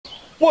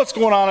What's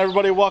going on,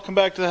 everybody? Welcome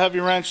back to the Heavy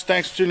Wrench.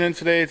 Thanks for tuning in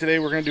today. Today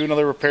we're going to do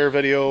another repair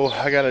video.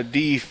 I got a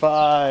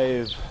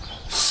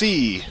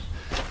d5c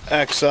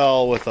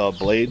XL with a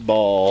blade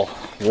ball.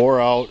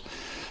 Wore out.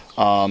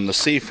 The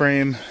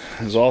C-frame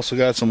has also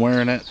got some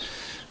wear in it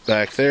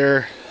back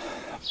there.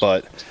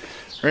 But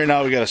right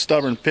now we got a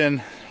stubborn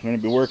pin I'm going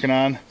to be working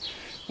on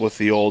with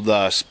the old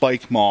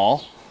spike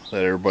maul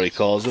that everybody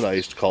calls it. I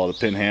used to call it a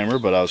pin hammer,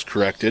 but I was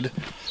corrected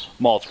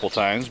multiple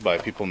times by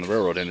people in the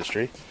railroad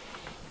industry.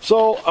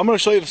 So I'm going to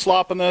show you the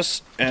slop on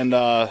this, and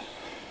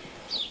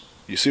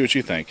you see what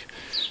you think.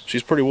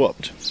 She's pretty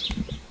whooped.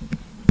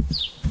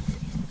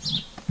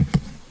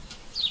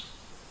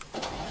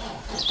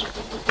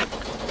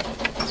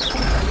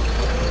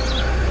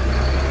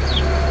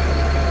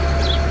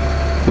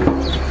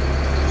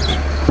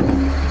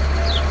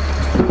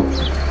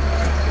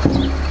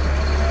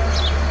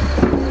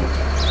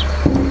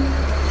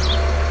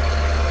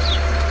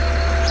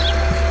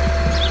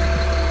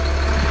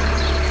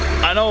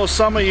 I know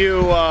some of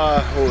you,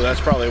 oh,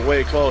 that's probably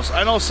way close.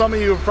 I know some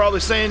of you are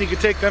probably saying you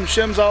could take them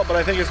shims out, but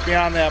I think it's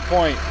beyond that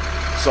point.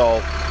 So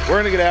we're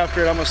gonna get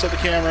after it. I'm gonna set the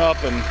camera up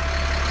and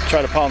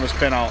try to pound this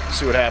pin out and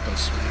see what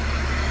happens.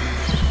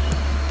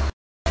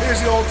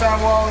 Here's the old time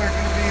welder,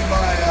 gonna be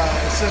my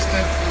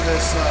assistant for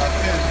this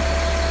pin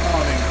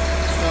mounting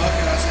stuff.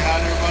 You wanna say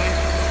hi to everybody?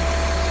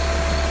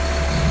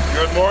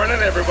 Good morning,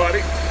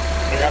 everybody.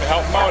 I gotta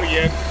help them out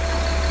again.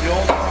 The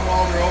old time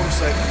welder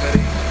oversight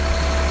committee.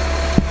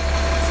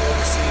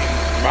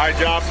 My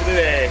job for the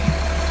day.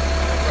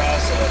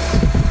 Process.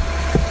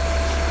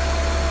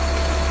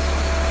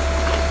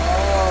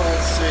 Oh,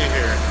 let's see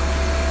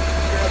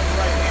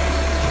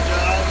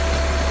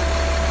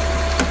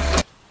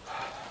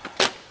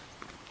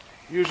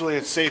here. Usually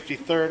it's safety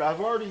third. I've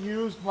already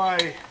used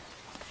my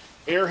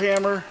air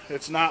hammer.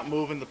 It's not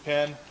moving the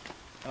pin.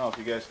 I don't know if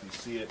you guys can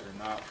see it or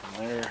not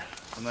from there,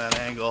 from that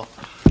angle.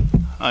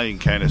 Oh, you can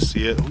kind of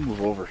see it. We'll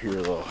move over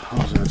here though.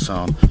 How's that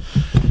sound?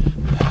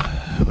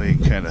 Well, you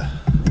can kind of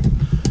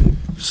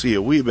see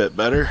a wee bit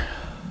better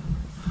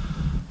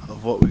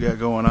of what we got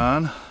going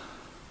on.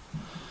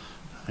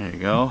 There you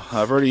go.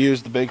 I've already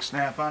used the big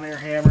snap-on air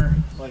hammer,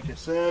 like I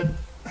said.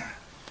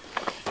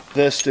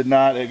 This did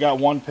not, it got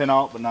one pin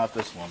out, but not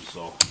this one,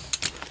 so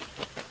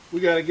we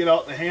got to get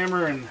out the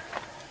hammer and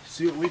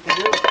see what we can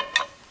do.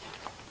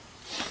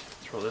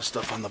 Throw this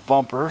stuff on the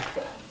bumper.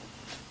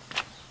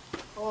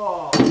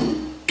 Oh,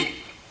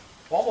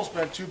 almost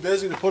been too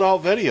busy to put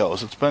out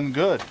videos. It's been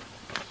good.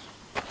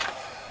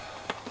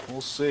 We'll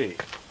see.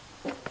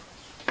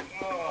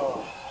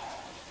 Oh.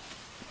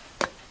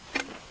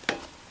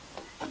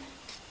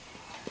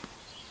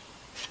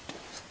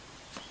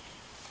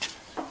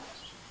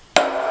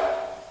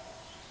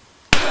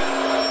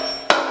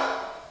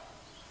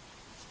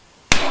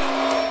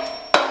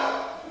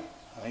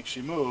 I think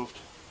she moved.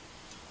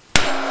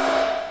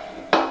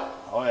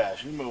 Oh yeah,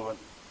 she's moving.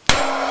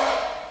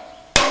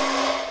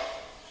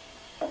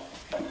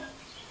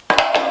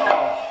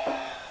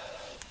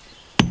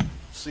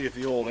 See if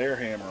the old air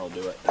hammer will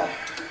do it.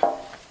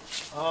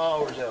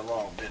 Oh, where's that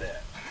long bit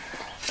at?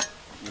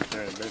 Right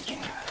there in the bench.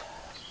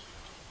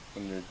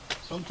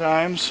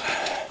 Sometimes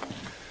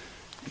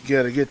you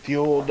gotta get the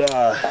old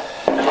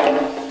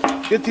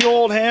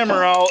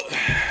hammer out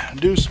and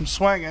do some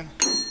swinging.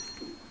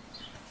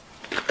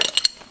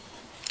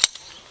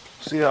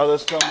 See how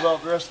this comes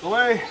out the rest of the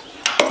way.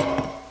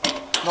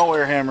 No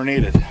air hammer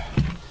needed.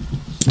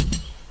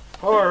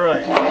 All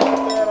right,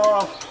 get that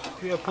off.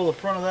 You gotta pull the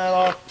front of that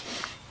off.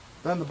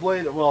 Then the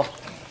blade, well,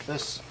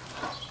 this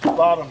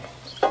bottom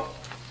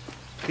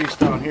piece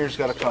down here's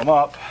got to come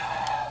up,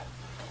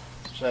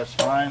 so that's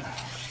fine.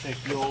 Just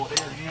take the old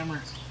air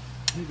hammer,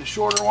 need the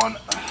shorter one,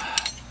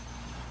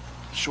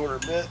 shorter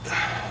bit.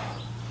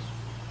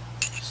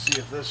 See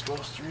if this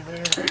goes through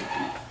there.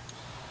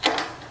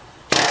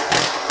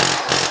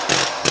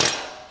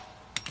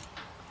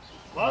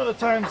 A lot of the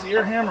times the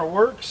air hammer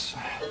works,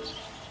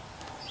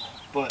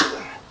 but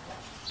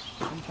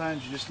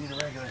sometimes you just need a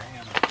regular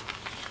hammer.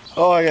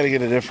 Oh, I gotta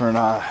get a different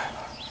up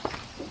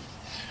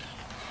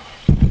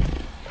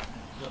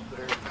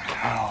there.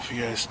 I don't know if you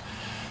guys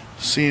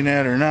seen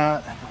that or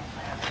not. There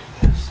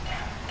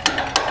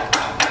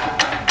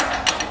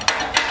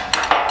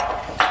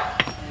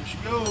she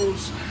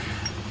goes.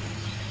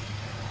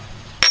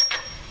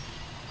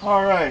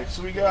 Alright,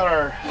 so we got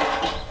our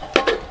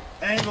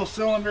angle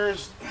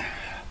cylinders.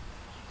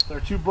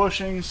 They're 2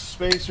 bushings,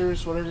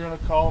 spacers, whatever you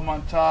want to call them,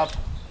 on top.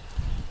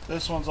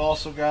 This one's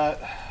also got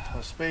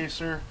a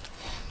spacer.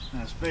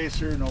 And a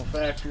spacer, no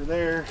factor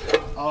there.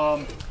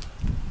 I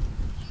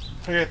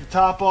got the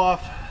top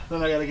off,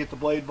 then I got to get the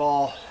blade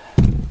ball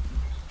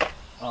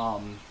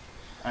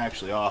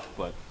actually off,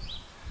 but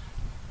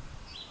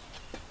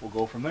we'll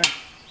go from there.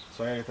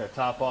 So I got to get that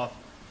top off,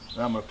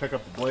 then I'm going to pick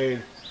up the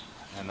blade,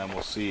 and then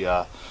we'll see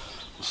where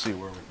we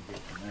can get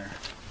from there.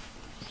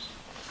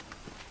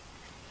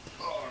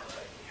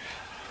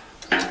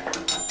 Alright.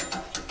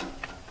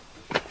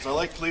 So I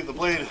like to leave the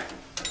blade.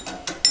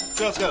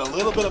 It's got a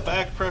little bit of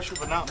back pressure,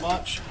 but not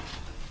much.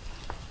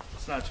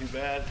 It's not too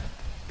bad.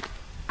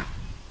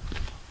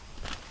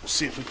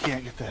 see if we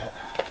can't get that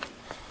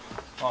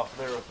off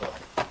there with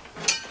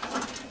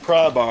a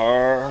pry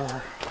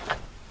bar.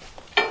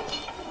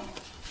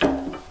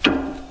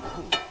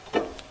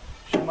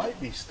 She might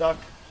be stuck.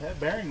 That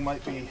bearing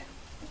might be.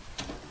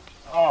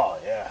 Oh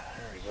yeah,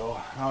 there we go.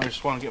 Now I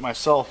just want to get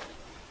myself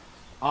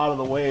out of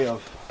the way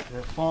of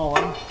it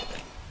falling.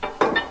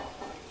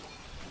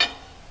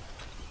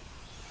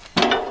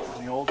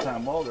 And the old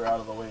time welder out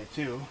of the way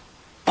too.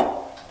 In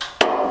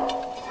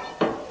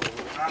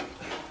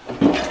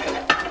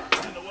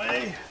the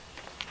way.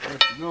 There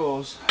she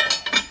goes.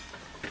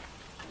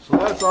 So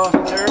that's off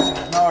there.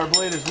 Now our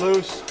blade is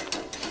loose.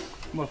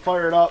 I'm gonna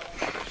fire it up,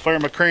 fire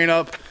my crane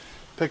up,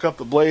 pick up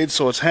the blade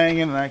so it's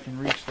hanging and I can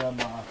reach them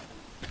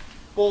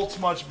bolts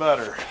much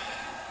better.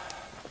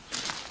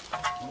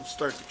 Let's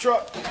start the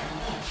truck.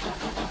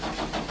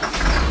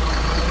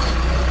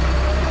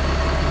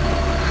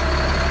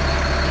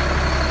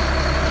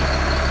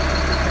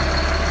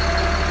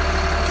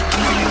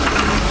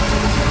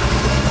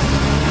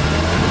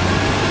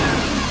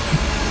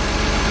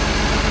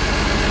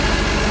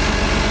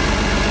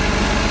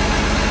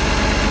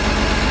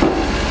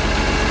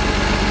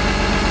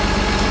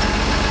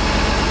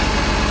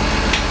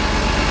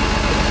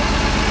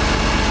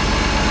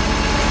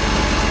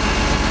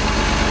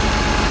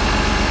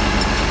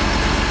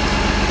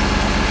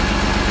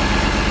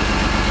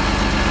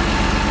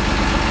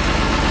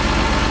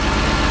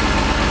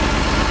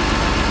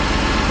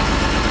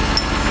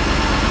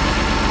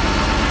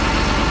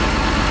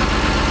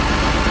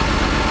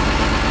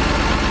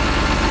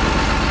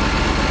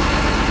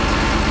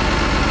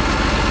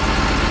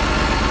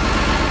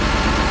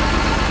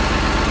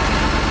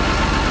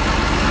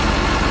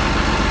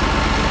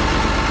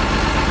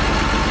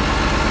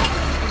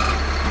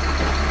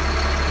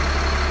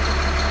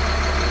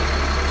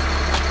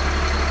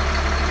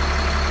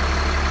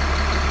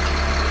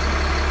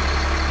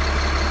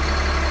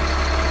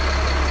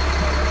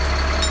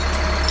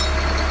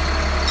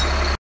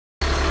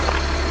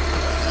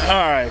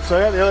 Alright, so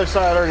I got the other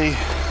side already.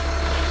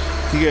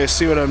 You guys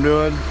see what I'm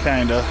doing?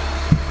 Kinda.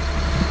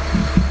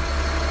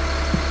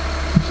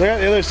 So I got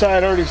the other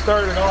side already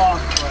started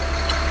off, but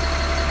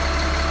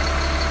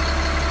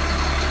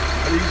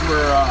these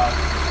were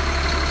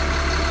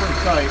pretty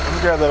tight. Let me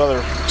grab that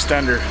other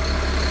extender.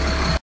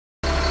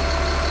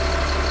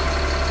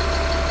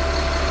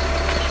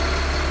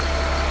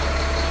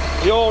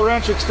 The old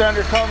wrench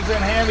extender comes in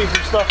handy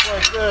for stuff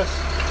like this.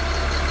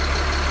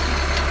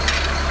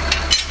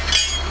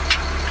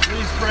 At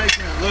least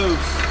breaking it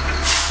loose.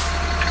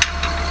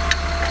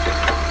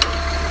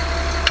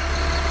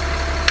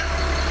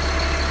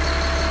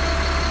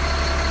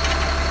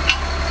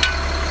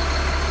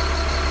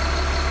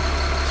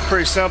 It's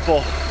pretty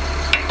simple,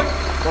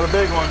 but a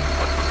big one.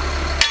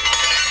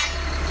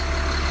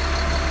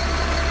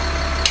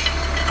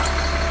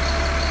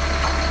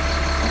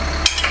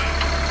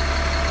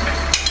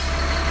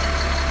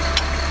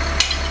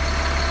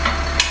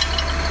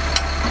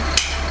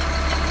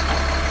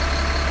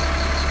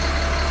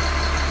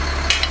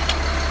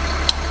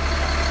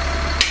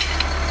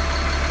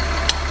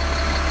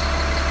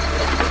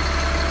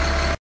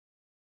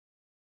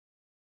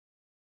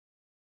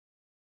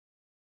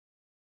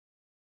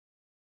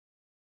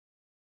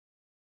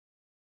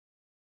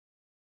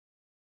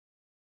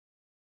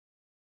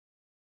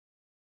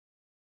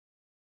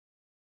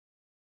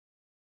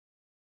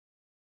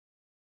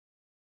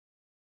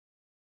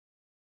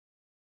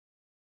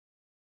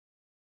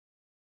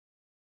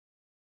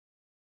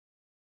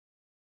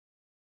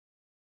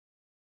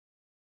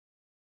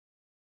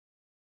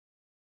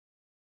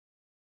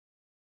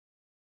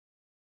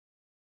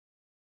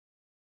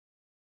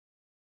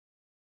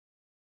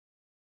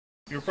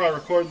 You were probably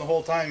recording the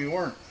whole time you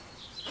weren't.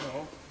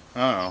 No.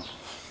 I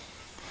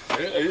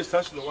don't know. I just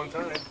touched it one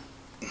time.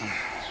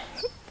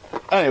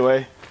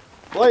 Anyway,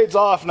 blade's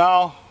off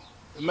now.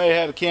 It may have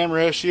had a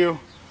camera issue,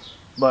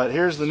 but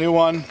here's the new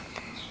one.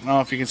 I don't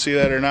know if you can see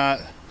that or not.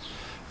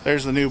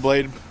 There's the new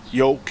blade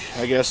yoke.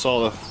 I guess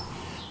all the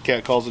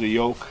cat calls it a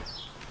yoke.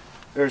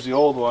 There's the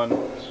old one.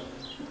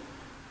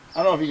 I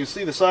don't know if you can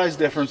see the size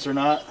difference or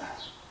not,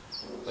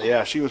 but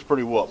yeah, she was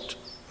pretty whooped.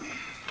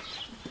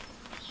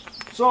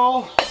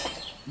 So,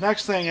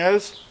 next thing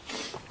is,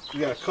 we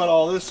gotta cut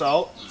all this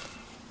out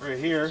right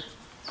here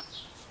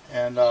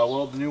and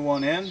weld the new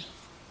one in. And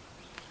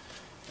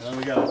then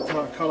we gotta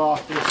cut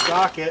off this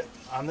socket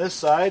on this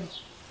side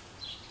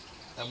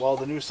and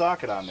weld the new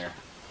socket on there.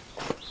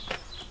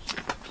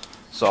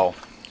 So,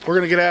 we're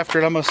gonna get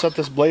after it. I'm gonna set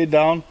this blade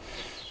down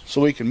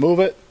so we can move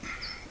it,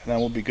 and then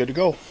we'll be good to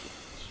go.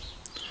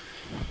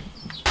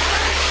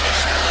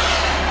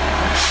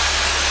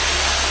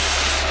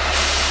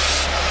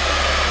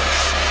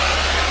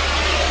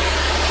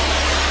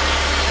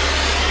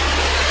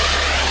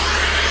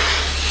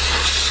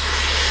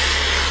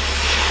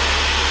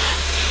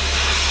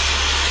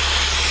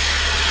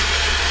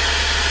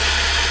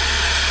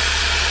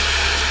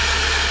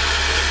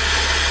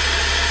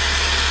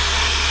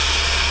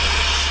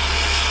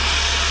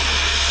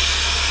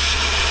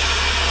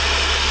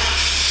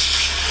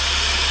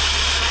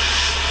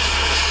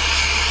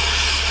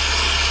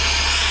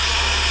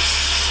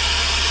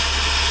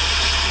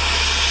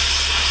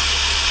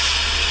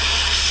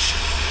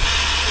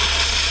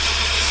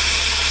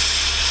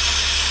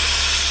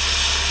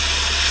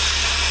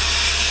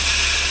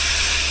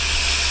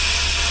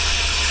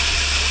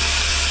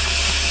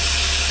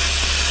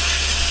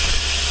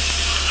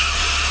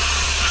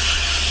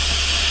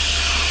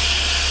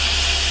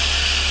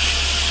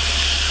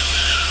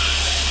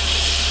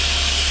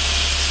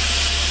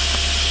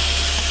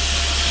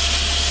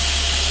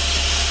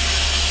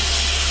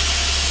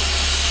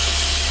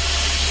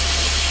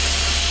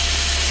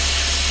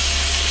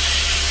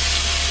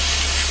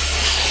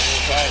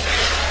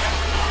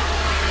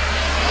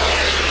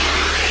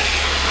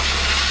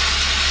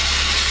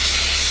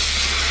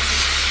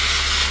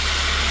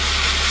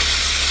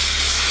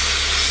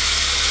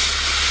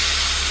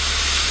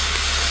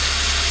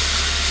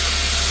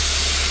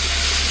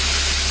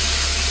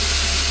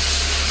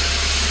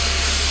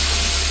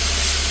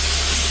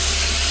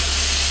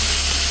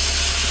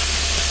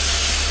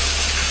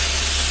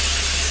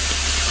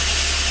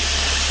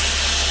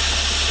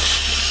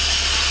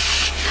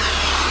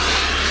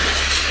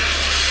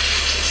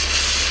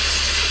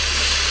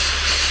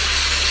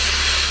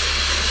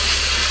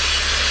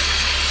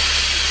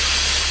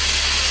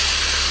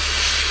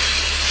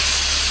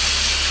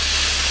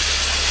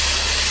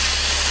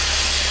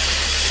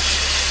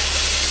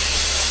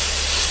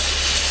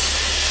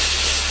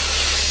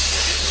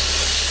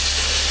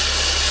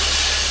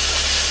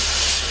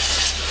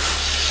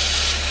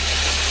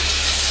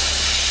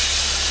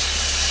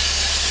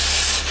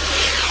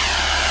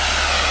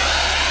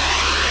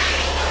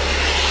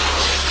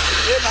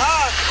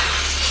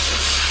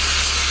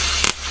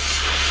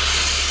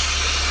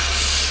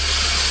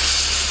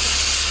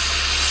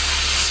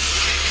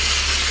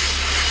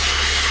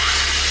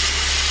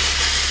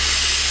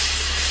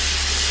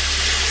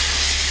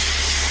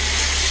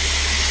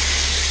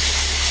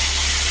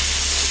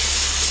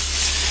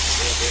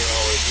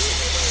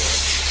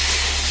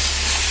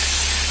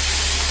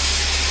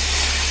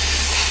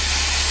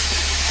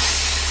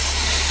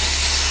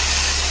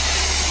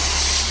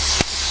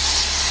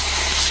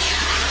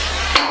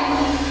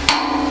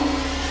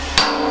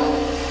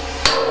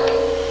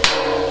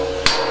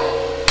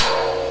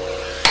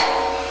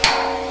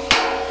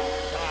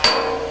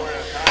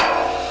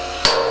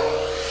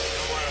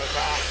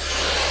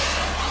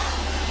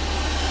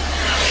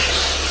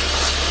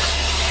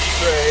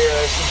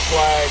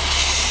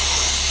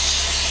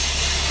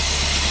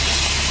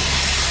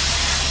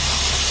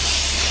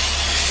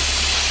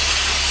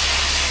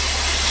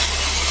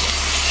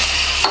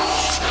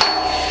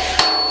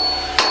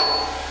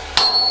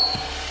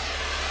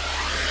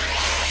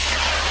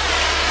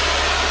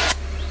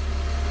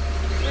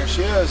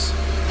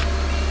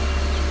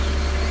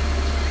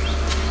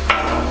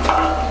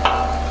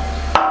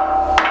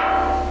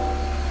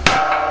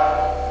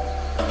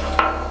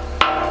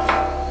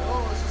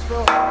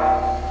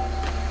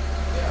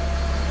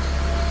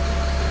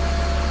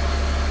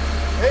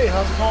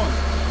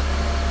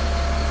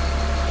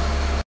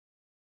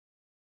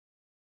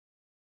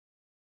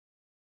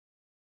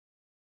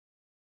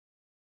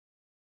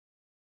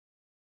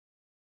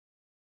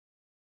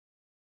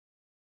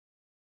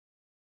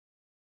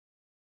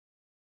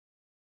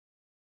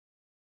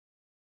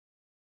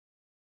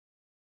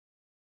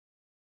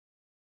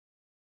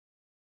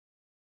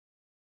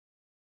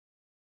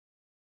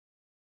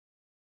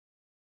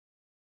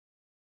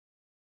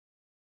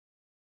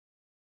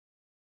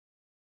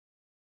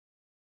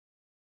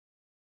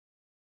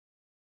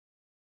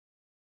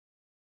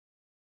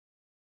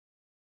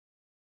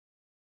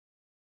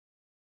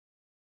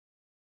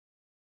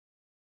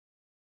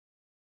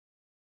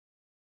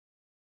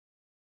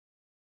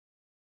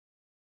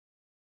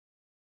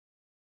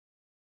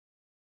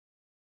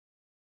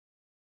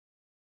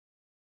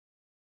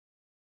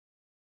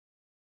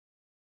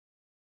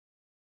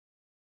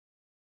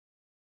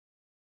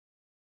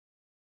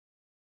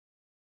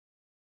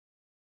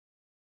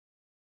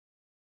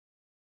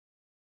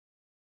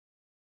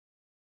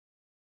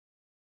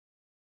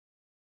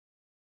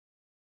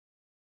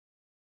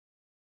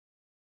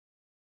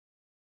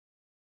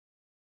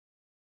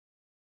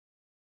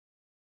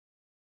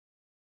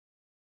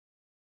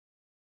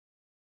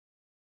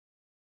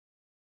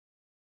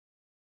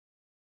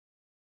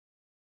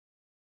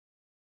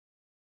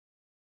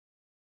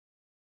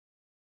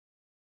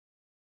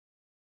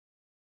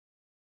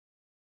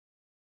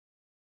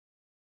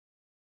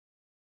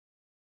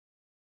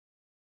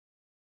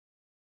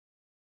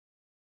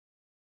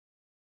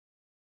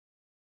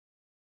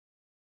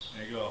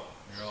 There you go.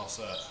 You're all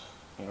set.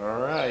 All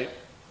right.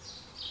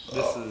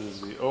 This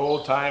is the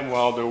old-time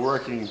welder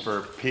working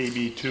for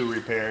PB2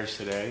 repairs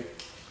today.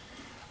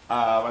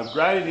 I'm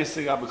grinding this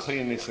thing up and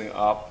cleaning this thing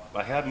up.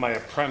 I had my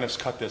apprentice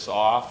cut this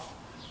off,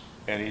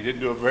 and he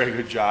didn't do a very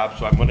good job,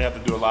 so I'm going to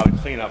have to do a lot of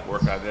cleanup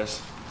work on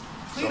this.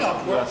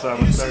 Cleanup So work? that's what I'm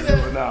going to start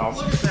doing now.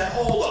 Look at that.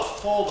 Hold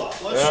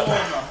up. Let's show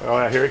him. Oh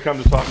yeah, here he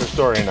comes to talk his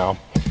story now.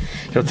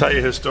 He'll tell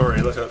you his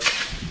story. Look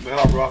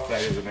how rough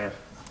that is in there.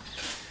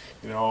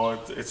 You know,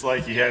 it's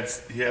like he had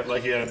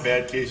a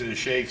bad case of the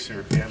shakes,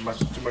 or he had too much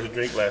to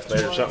drink last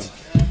night or something.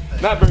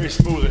 Not very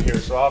smooth in here,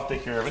 so I'll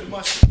take care of it. Too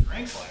much to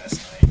drink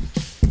last night.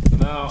 So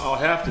now I'll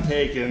have to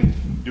take and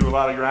do a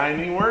lot of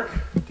grinding work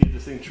to get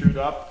this thing trued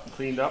up and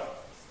cleaned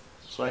up,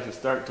 so I can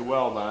start to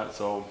weld on it.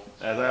 So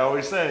as I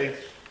always say,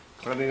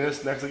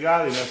 cleanliness next to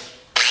godliness.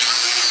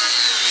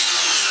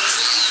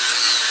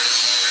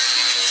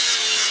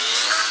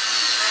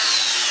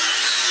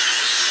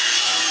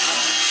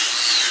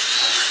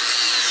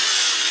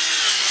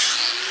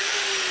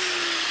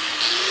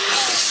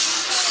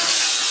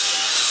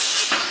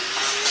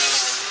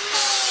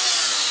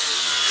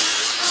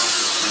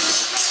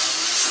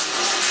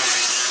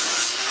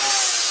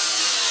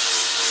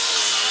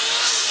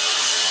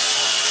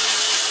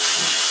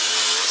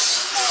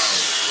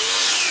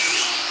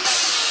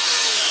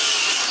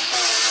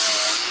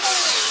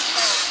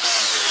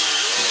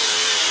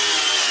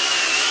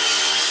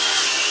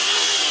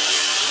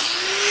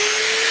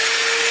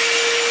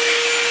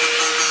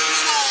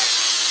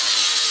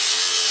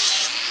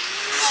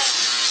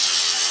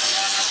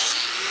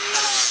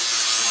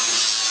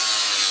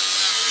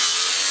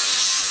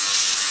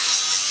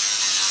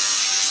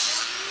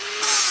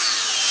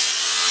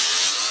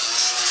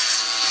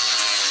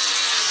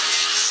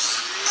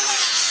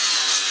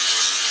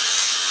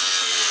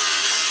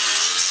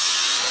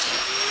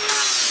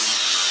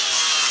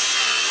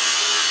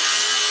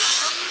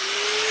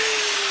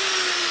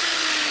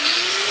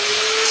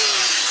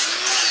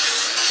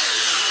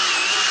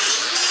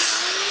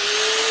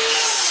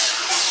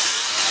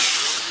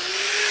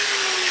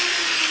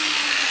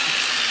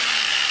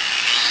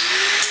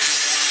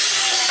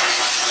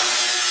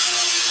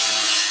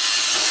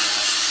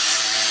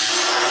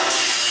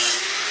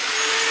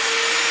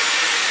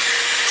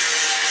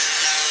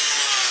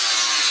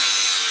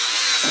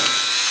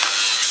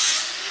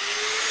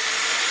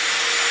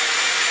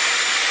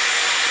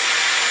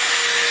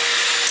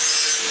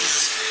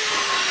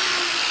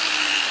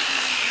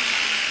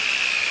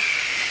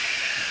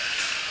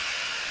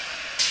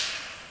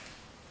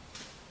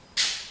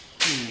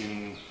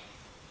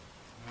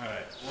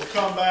 Alright, we'll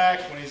come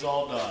back when he's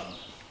all done.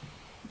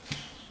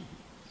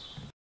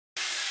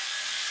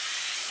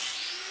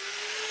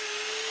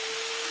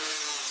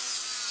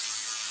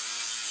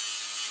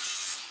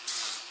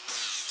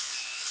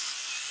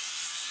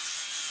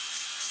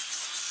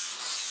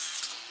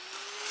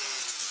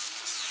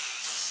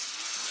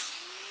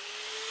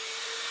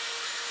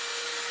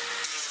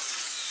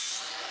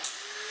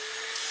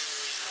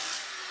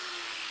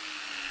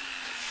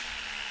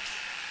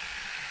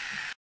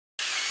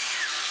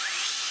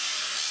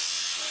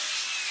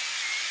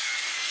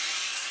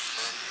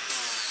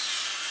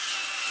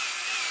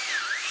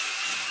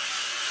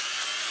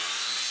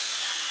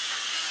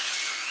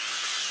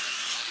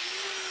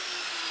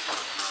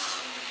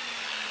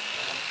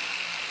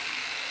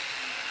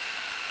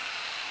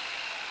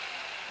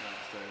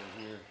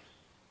 Here.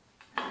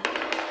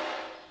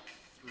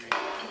 3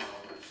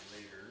 hours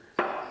later.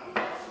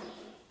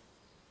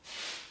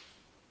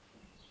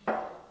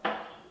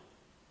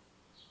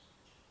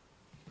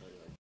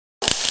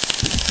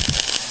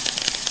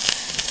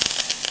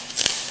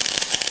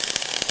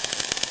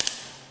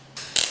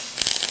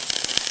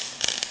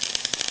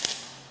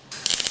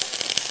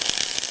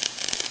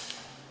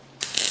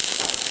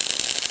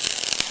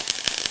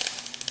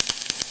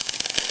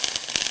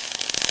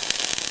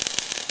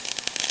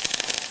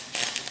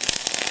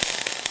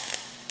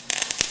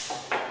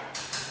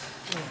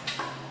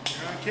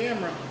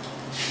 Camera.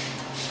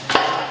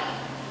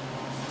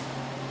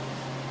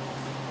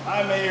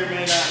 I may or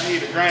may not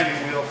need a grinding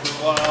wheel for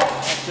a while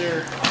up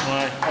there.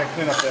 Why? I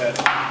clean up that.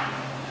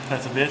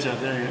 That's a bitch out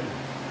there.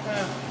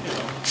 Well, you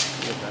know.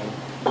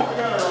 Yeah. I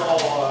got her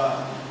all.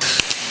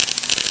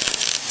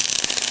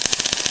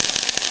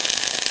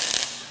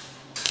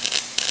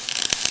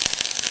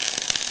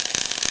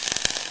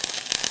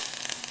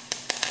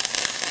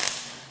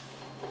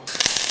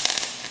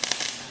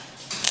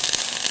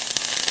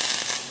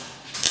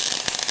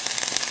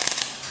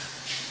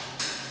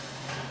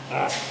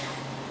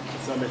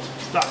 So much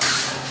stop.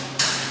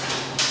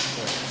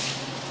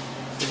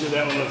 Look at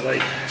that one looks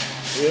like.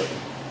 Yep.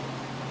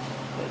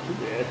 Not too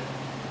bad.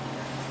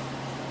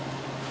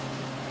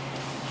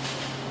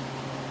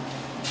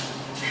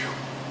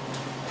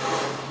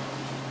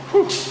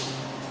 Whew.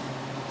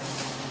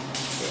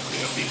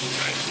 Clean up these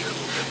guys here a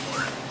little bit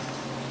more.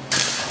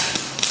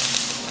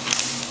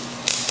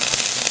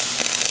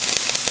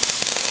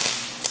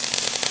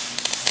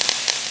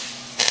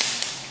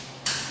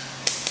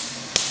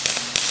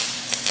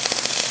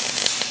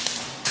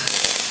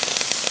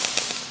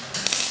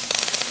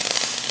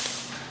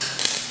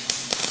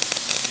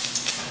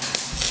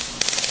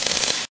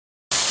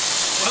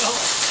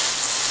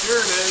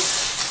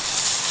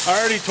 I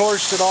already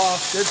torched it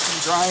off, did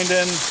some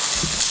grinding.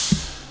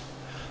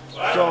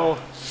 So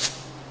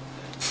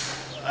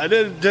I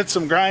did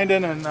some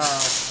grinding, and now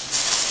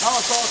it's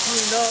all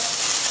cleaned up.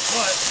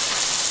 But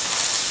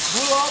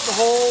blew out the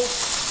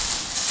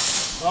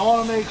holes. I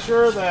want to make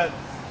sure that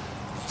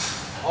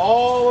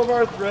all of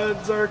our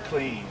threads are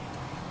clean.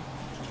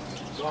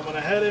 So I'm going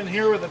to head in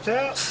here with a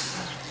tap.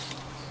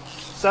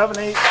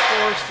 7/8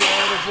 force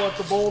thread is what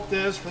the bolt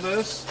is for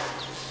this.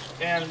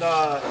 And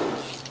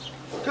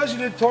because you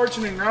did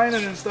torching and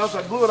grinding and stuff,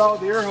 I blew it out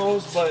with the air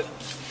hose, but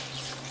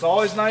it's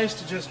always nice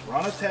to just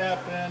run a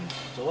tap in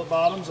till it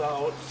bottoms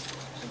out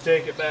and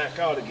take it back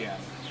out again.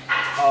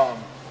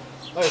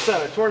 Like I said,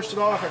 I torched it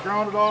off, I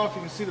ground it off.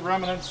 You can see the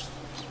remnants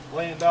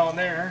laying down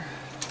there.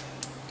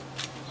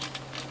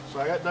 So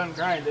I got done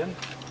grinding.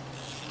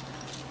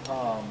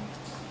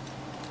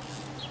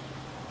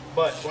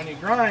 But when you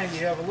grind,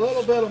 you have a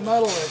little bit of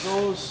metal that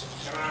goes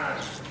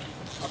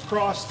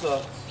across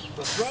the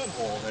thread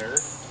hole there.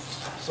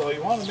 So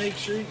you want to make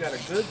sure you got a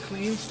good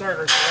clean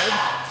starter thread.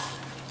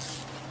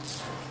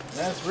 And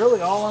that's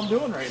really all I'm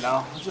doing right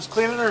now. I'm just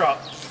cleaning her up.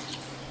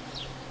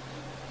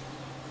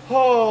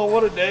 Oh,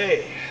 what a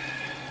day.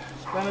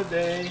 It's been a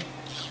day.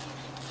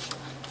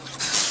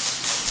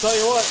 Tell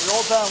you what, the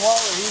old time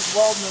welder, he's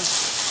welding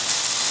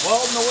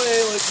away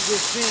like you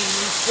just seen.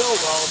 He's still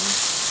welding.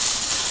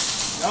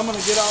 I'm going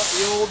to get out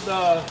the old,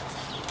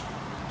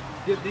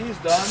 get these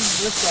done,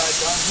 this side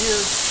done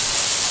here,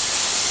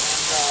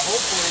 and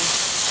hopefully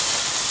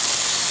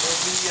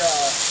we'll be,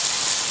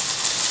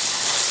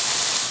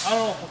 I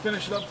don't know if we'll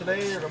finish it up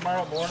today or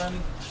tomorrow morning.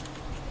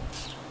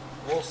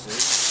 We'll see.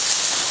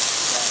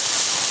 But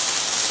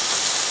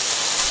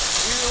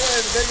either way,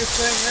 the biggest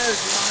thing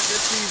is you want to get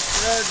these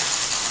threads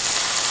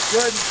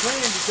good and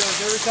clean,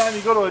 because every time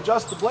you go to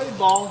adjust the blade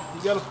ball,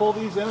 you got to pull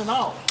these in and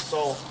out.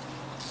 So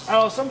I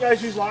don't know, some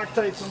guys use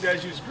Loctite, some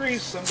guys use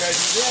grease, some guys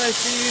use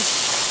anti-seize.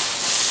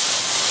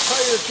 To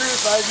tell you the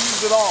truth, I've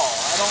used it all.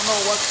 I don't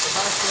know what's the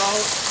best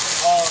route.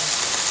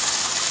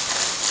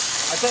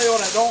 I tell you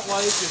what I don't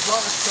like is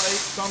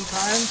Loctite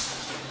sometimes.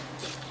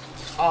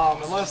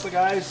 Unless the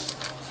guy's,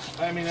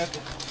 I mean, if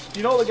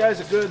you know the guy's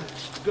a good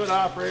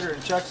operator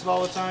and checks it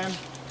all the time,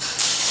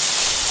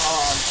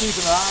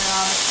 keeping an eye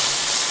on it,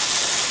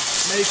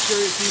 make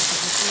sure he keeps the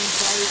machine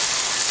tight.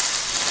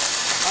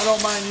 I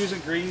don't mind using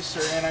grease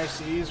or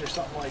anti-seize or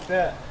something like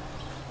that.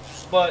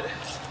 But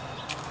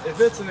if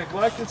it's a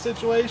neglected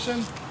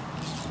situation,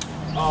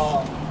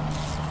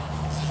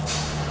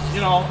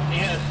 you know,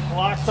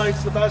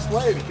 Loctite's the best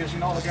way, because you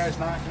know the guy's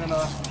not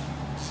gonna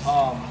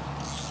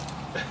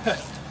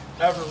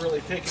ever really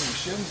take any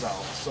shims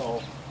out.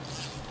 So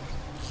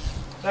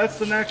that's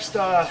the next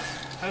step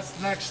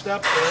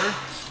there.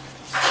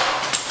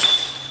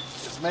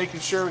 Just making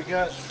sure we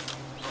got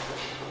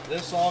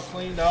this all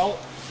cleaned out.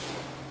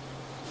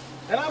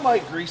 And I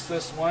might grease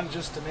this one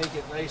just to make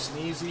it nice and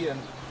easy and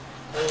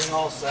everything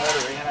all set,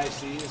 or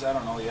anti-seize, I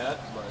don't know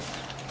yet. But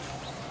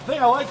the thing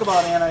I like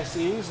about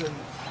anti-seize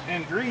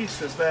and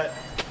grease is that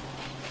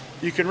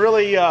you can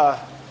really, you get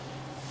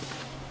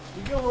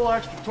a little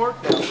extra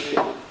torque that way,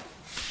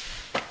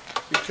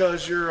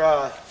 because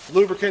you're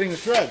lubricating the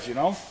threads, you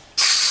know.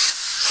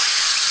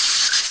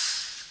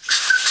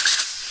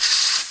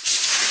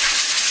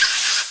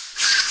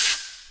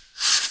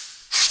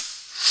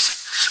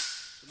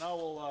 So now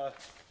we'll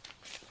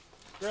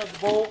grab the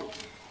bolt.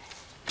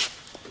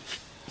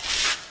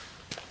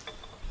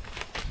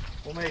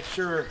 We'll make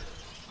sure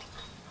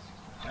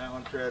that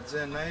one threads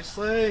in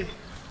nicely.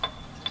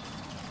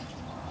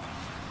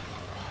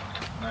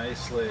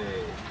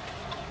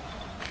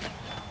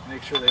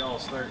 Make sure they all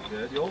start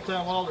good. The old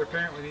time welder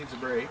apparently needs a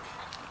break.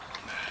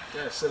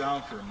 Gotta sit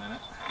down for a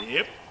minute.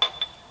 Yep.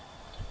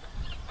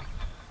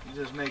 He's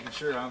just making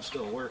sure I'm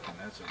still working.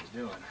 That's what he's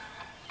doing.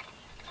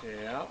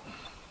 Yeah.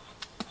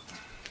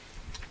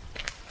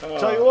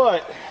 Tell you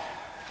what,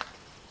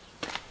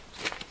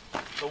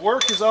 the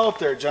work is out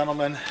there,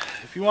 gentlemen.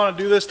 If you want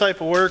to do this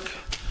type of work,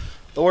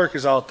 the work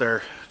is out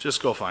there.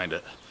 Just go find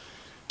it.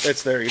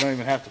 It's there. You don't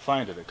even have to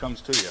find it. It comes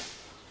to you.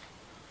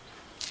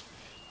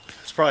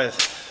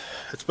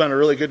 It's been a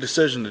really good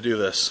decision to do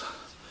this.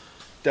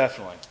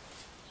 Definitely.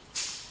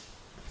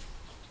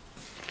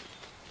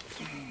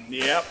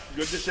 Yep,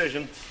 good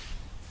decision.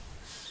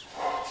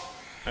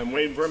 I'm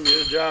waiting for him to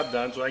get his job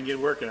done so I can get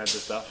working at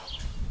this stuff.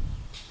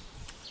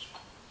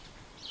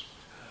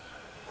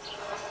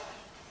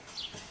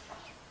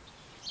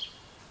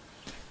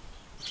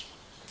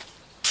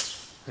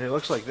 It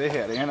looks like they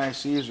had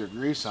anti-seize or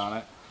grease on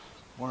it,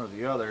 one or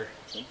the other.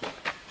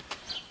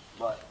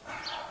 But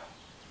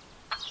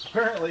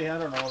apparently, I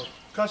don't know, the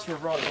customer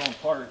brought his own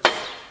parts,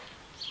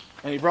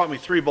 and he brought me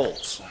 3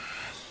 bolts.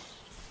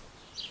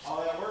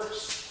 How that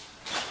works?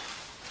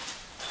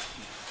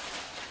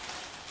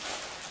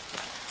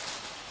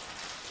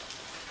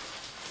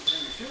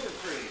 Maybe 2 or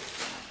 3.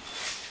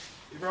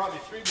 He brought me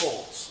 3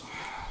 bolts.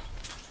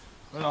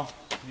 Well,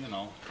 you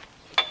know.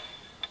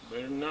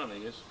 Better than none, I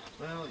guess.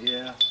 Well,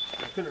 yeah,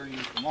 I could have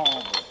used them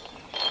all,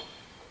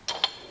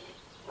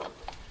 but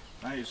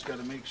now you just got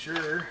to make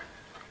sure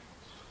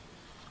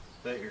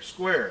that you're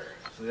square.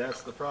 So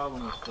that's the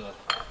problem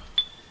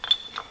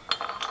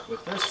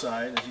with this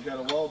side, is you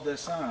got to weld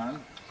this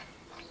on.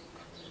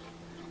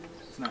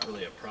 It's not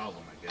really a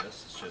problem, I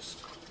guess. It's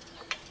just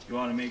you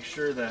want to make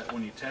sure that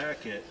when you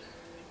tack it,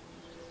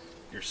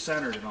 you're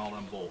centered in all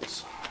them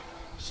bolts.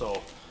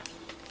 So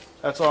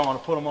that's why I want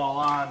to put them all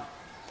on,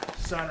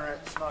 center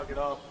it, snug it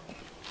up,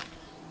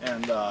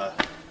 and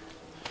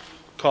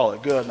call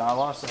it good. Now I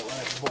lost that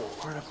last bolt.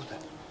 Where did I put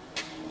that?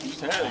 You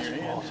just had it in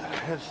your hand. I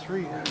had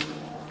 3.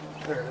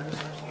 There it is.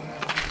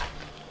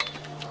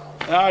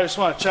 Now I just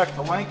want to check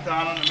the length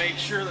on them to make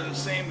sure they're the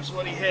same as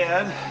what he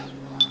had.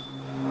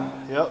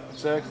 Yep,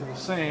 exactly the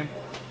same.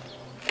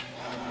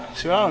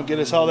 See, what I don't get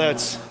is how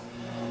it's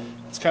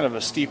kind of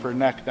a steeper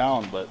neck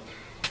down, but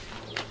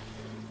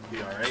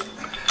be all right.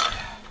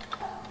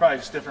 Probably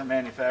just different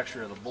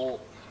manufacturer of the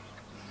bolt.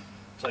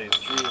 I'll tell you the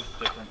truth,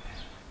 different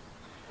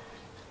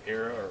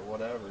era or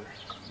whatever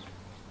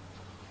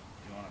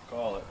you want to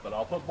call it. But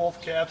I'll put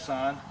both caps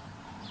on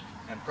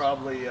and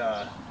probably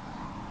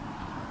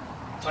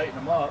tighten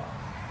them up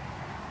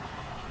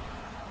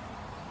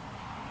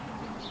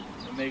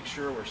to make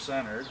sure we're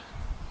centered.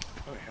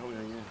 Oh, hell yeah.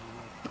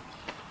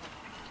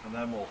 And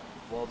then we'll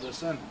weld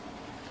this in.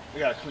 I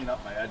gotta clean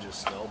up my edges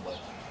still, but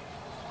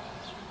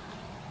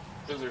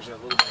because there's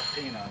that little bit of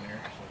paint on there,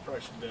 so I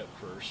probably should do that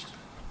first.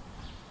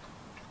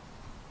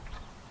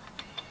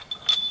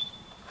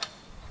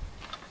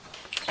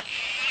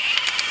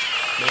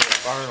 Maybe the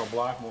barn will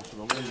block most of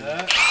the wind.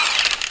 That one.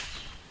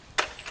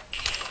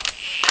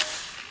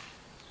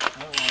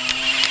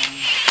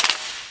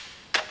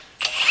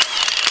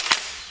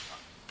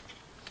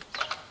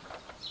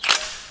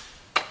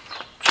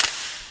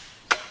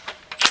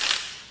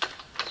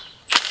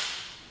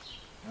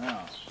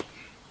 Now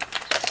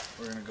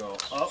we're going to go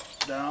up,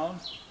 down,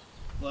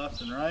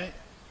 left, and right.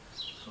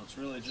 So it's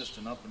really just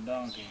an up and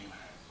down game.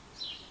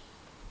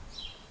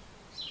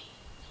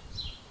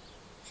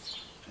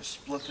 Just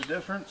split the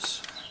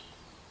difference.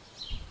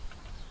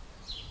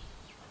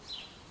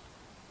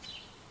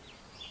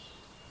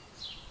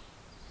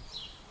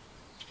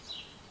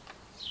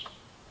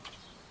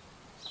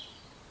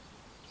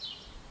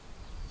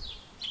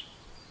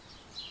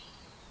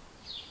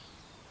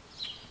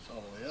 It's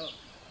all the way up.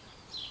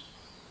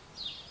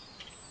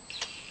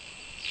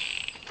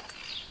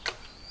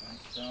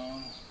 That's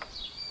down.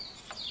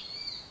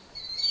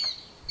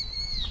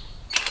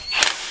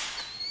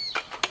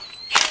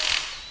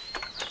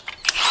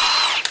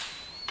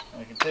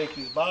 I can take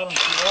these bottom 2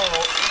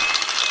 out,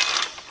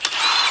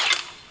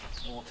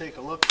 and we'll take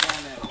a look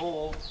down that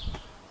hole.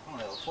 I don't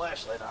have a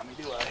flashlight on me,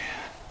 do I?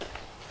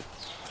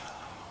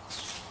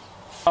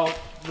 Now,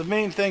 the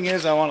main thing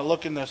is I want to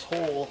look in this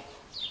hole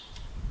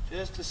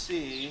just to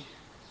see.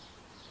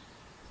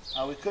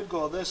 We could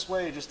go this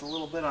way just a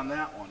little bit on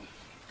that one.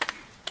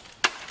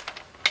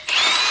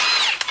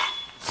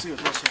 Let's see what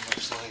this one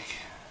looks like.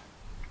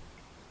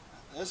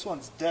 This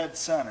one's dead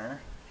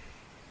center.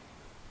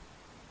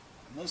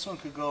 And this one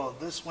could go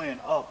this way and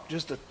up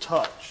just a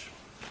touch.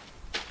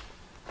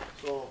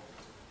 So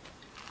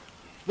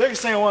the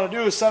biggest thing I want to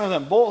do is center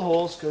them bolt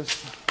holes,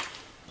 because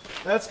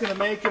that's going to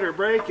make it or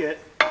break it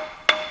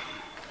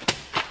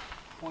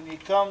when you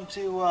come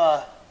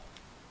to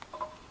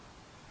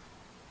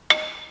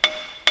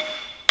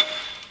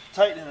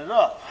tightening it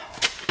up.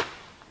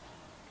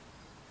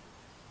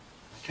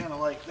 Kind of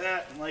like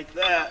that and like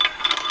that.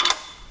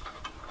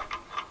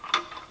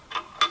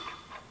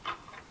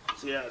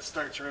 So yeah, it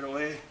starts right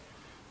away.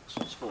 This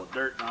one's full of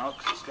dirt now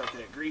because it's got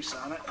that grease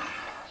on it.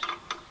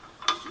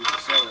 Let's do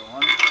this other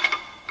one.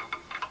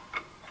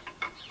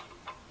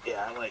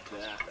 Yeah, I like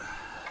that.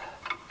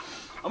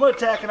 I'm going to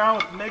tack it on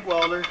with the MIG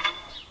welder.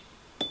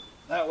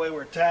 That way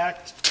we're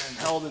tacked and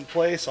held in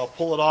place. I'll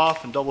pull it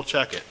off and double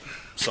check it.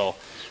 So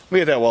let me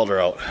get that welder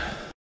out.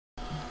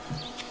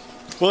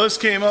 Well, this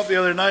came up the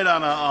other night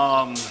on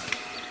a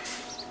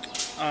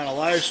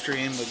live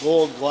stream, the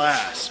gold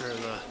glass, or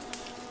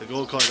the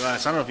gold color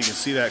glass. I don't know if you can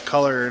see that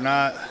color or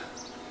not,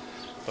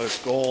 but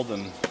it's gold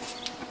and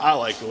I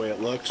like the way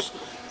it looks.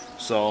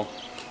 So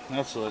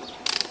that's what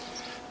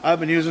I've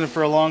been using it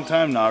for a long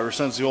time now, ever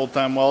since the old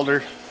time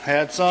welder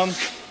had some.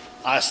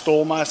 I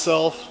stole it,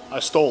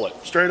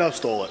 straight up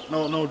stole it,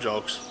 no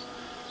jokes.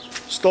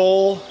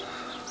 Stole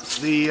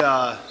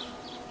the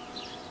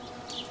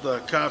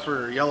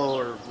copper, yellow,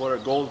 or what, a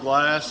gold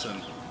glass, and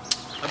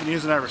I've been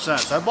using it ever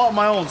since. I bought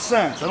my own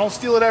since. I don't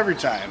steal it every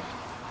time,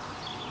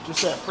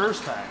 just that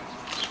first time.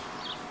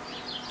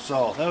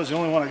 So that was the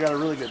only one I got a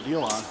really good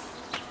deal on.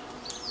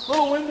 A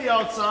little windy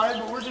outside,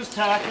 but we're just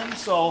tacking,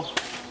 so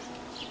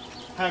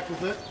heck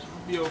with it,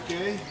 it'll be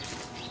okay.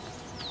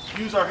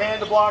 Use our hand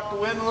to block the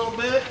wind a little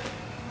bit.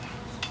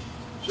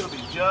 She'll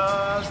be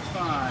just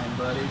fine,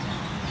 buddy.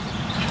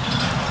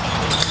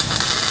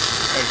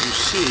 As you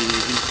see,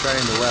 he's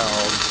trying to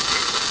weld,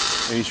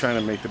 and he's trying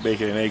to make the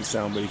bacon and egg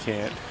sound, but he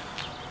can't.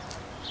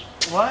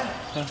 What?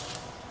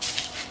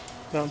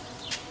 No.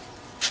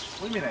 What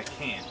do you mean I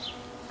can't?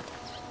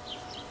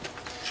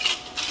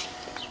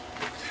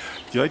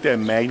 Do you like that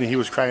magnet? He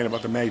was crying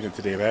about the magnet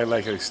today, but I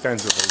like it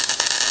extensively.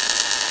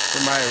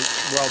 for my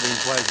welding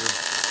pleasure.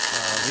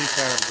 He's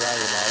kind of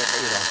groggy about it,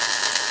 but you know.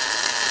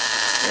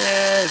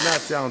 Yeah, it's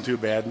not sounding too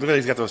bad. Look at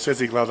he's got those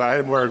fancy gloves. I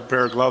didn't wear a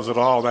pair of gloves at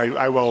all, and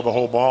I weld the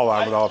whole ball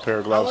out with all a pair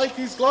of gloves. I like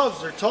these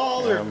gloves. They're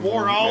tall, they're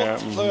worn out. Yeah,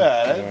 Look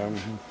at that.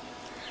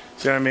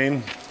 See what I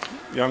mean?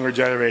 Younger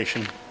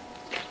generation.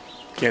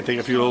 Can't take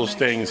a few little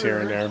stings here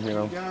and there, you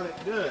know. You got it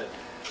good.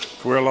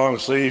 If you wear long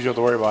sleeves, you have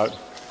to worry about it.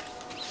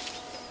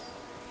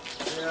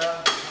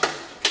 Yeah.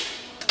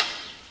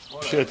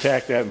 Should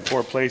attack that in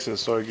 4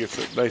 places so it gets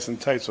it nice and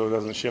tight so it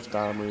doesn't shift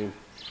on when he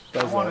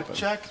does I want that. to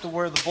check to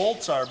where the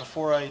bolts are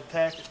before I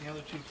attack it in the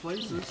other 2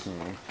 places.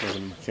 There's a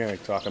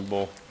mechanic talking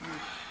bull.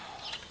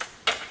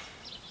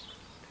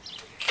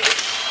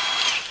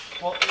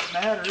 Well, it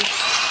matters.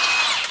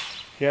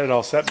 He had it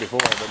all set before,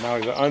 but now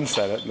he's gonna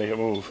unset it and make it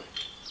move.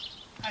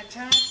 I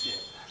tacked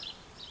it.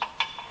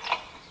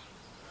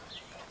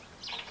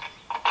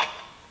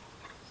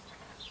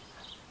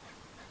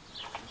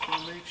 Just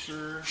want to make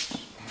sure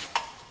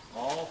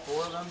all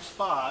 4 of them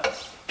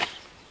spots are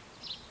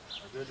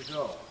good to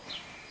go.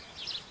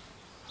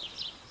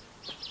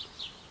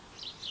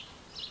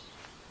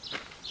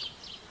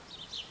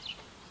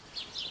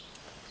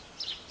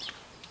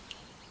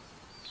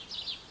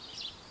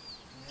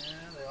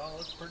 Yeah, they all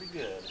look pretty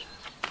good.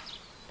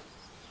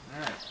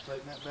 Alright,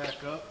 tighten that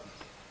back up.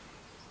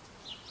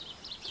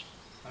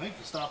 I think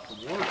to stop the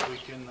warp, we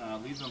can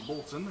leave them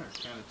bolts in there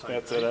kind of tight.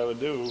 That's right? what I would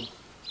do.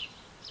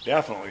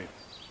 Definitely.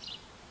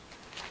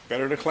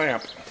 Better to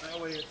clamp. That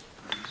way it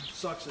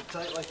sucks it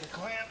tight like a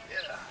clamp.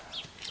 Yeah.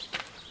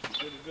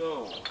 Good to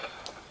go.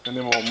 And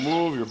then we'll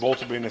move. Your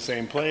bolts will be in the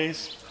same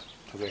place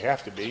because they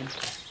have to be.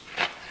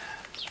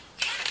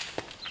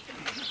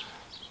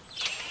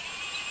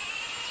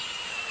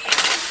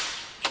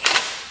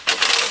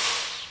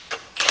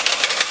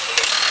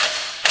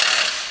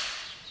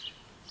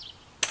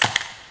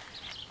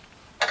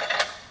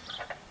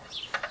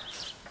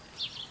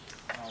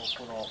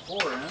 Put all 4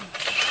 in.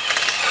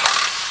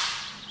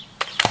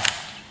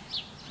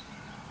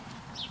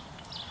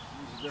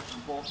 Use a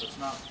different bolt that's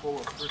not full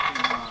of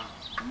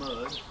freaking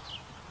mud,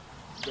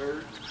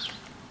 dirt.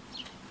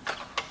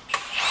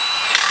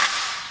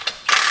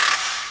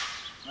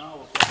 Now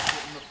we'll put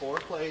it in the 4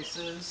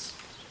 places.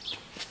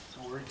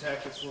 And we'll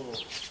re-tack this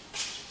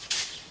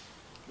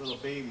little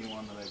baby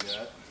one that I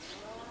got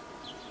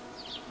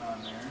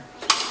on there.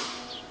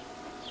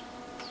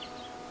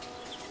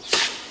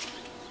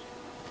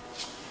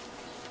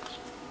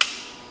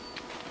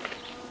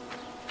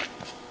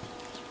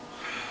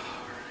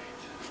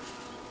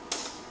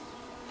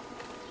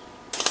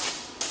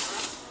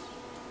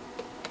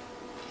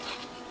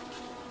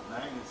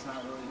 Magnet's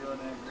not really doing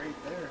that great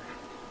there.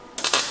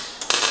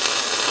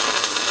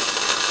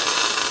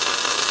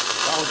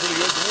 Sounds pretty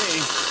good to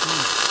me.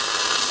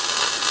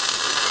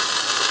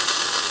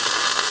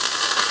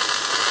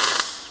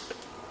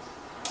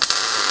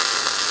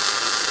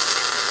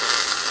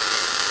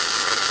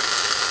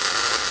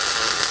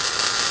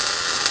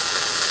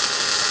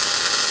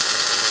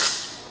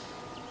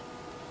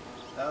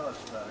 That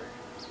looks better.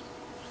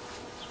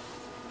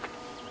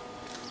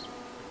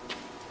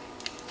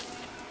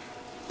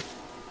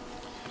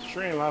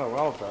 Sure ain't a lot of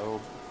weld for that little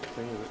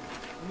thing, is it?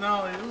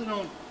 No, you really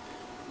don't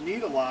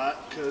need a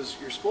lot because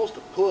you're supposed to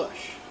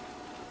push.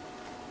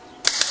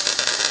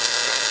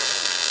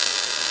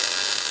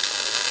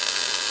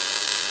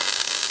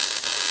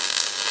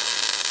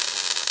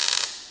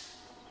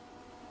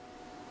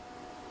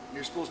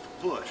 You're supposed to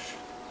push.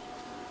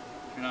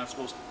 You're not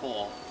supposed to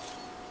pull.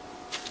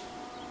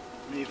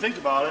 When you think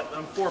about it,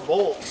 them 4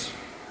 bolts,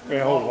 Yeah,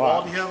 a all whole the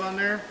lot. weld you have on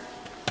there,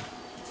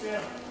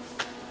 yeah,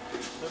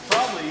 they're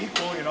probably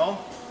equal, you know.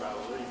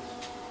 Probably.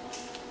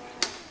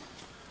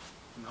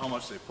 And how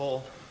much they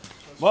pull.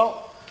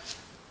 Well,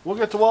 we'll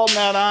get to welding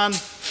that on,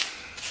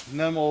 and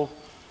then we'll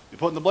be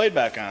putting the blade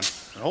back on.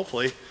 And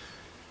hopefully,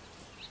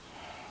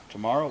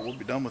 tomorrow we'll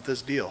be done with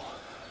this deal.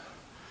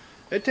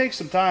 It takes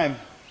some time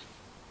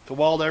to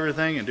weld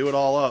everything and do it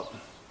all up.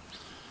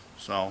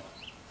 So,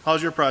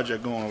 how's your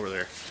project going over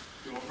there?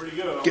 Doing pretty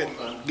good on the whole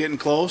time. Getting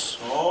close?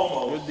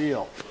 Almost. Good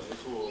deal.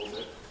 Let's cool a little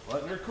bit.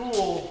 Letting her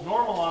cool,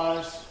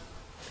 normalize.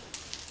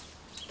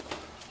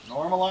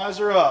 Normalize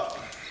her up.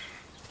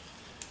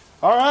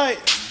 All right,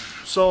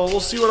 so we'll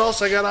see what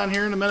else I got on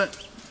here in a minute.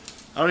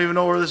 I don't even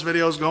know where this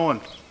video is going,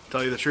 to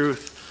tell you the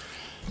truth.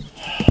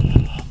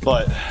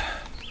 But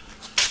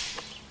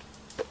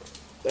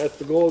that's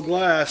the gold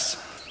glass.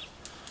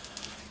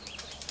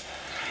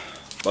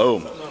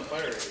 Boom. Something on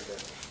fire right there.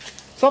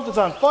 Something's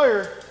on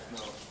fire.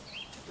 No.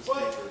 This What?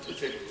 paper. The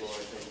paper's low, I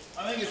think. I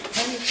think it's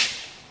paint.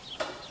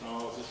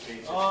 No, it's just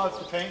paint. Oh, it's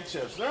the paint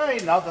chips. There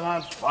ain't nothing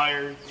on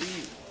fire.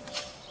 Eat.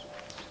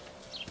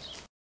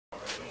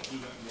 Don't do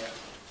that yet.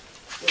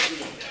 Don't do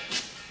that yet.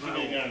 Not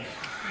again.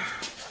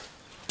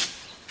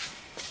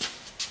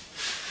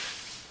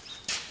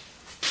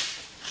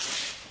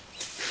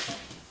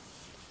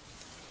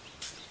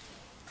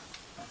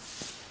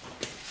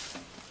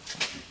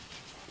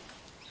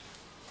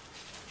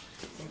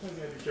 Sometimes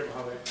you have to be careful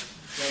how they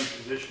go in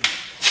position.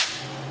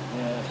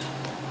 Yeah.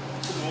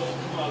 It won't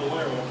come out of the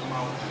way, it won't come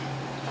out.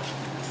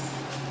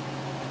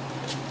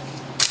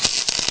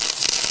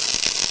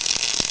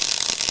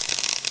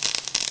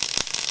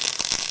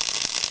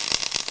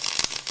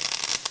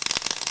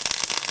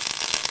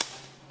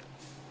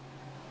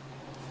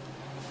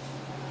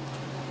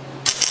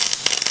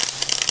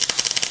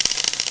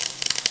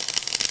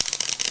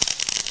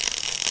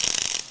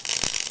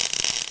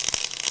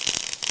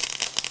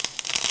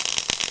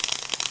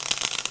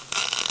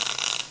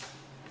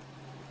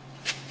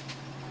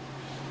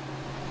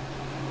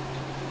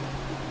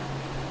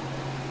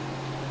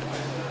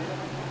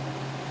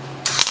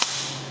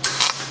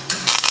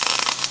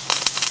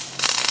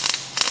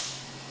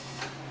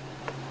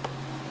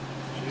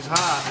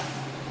 hot.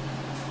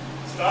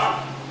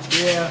 Stop.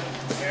 Yeah.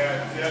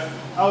 Yeah.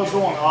 I was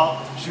going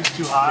up. She's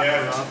too hot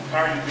Yeah, for up. it's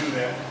hard to do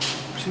that.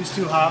 She's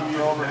too hot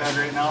for overhead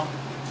right now.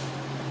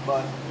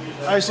 But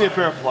I see a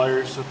pair of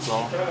pliers, that's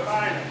all. Try to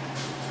find it.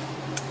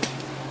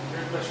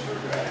 Here's my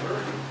screwdriver.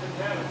 Didn't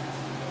have it.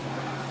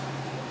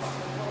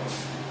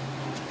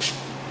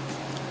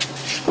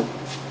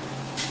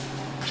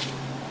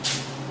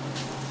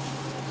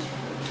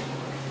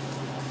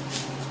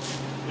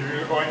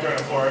 You're going to turn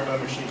the floor into the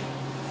machine.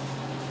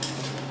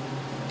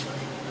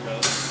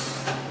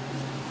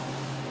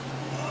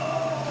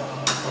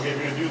 Okay, if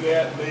you're going to do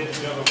that, lay it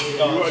the other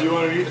way. You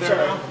want to be there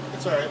now?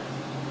 It's alright.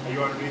 Are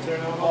you underneath there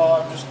now?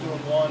 Oh, I'm just doing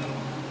one.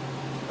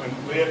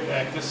 And lay it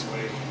back this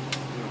way.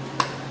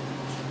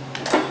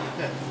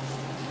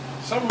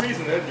 For some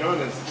reason that gun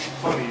is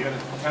funny. You gotta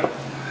kind of,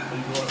 are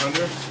you going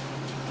under?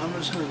 I'm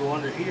just going to go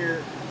under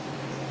here.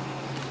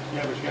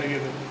 Yeah, but you gotta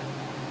get it.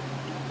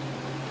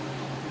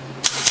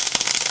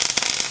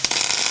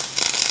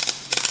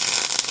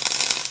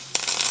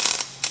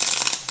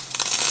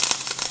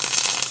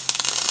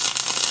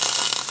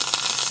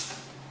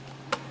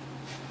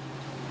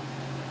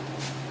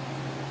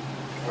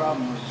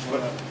 Problem was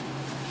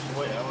the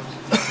way I was.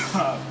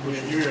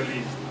 You're gonna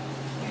leave.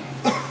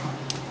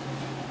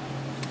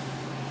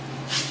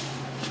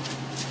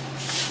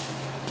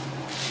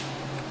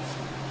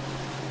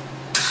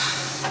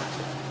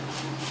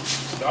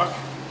 Stuck?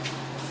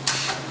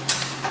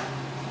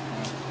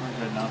 We're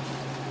good now.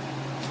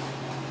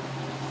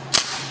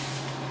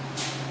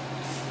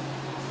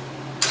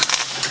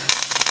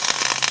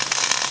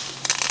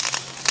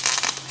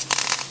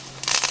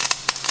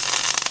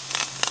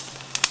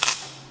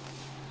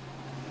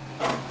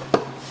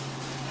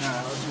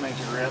 Alright, let's make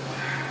it rip.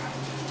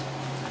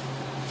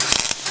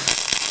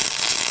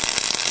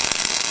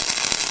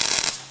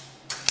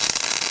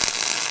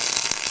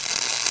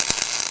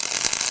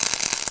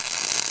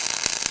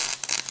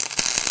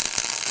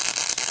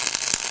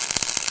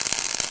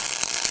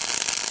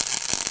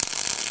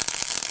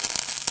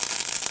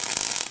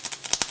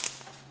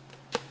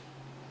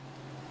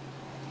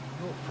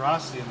 A little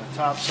frosty on the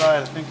top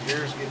side. I think the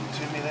air's getting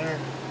to me there.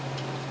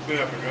 Clean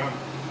up your gun.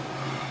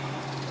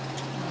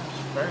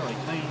 It's fairly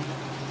clean.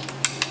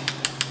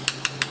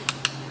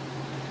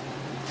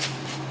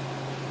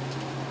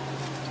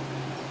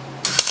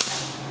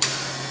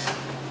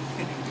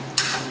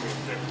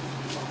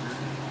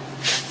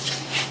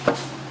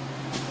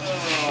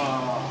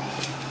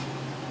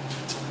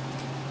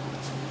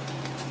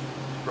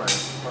 Probably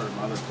part of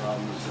my other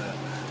problem is that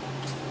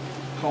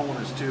cone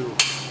is too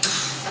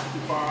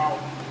far out,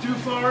 too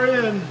far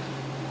in.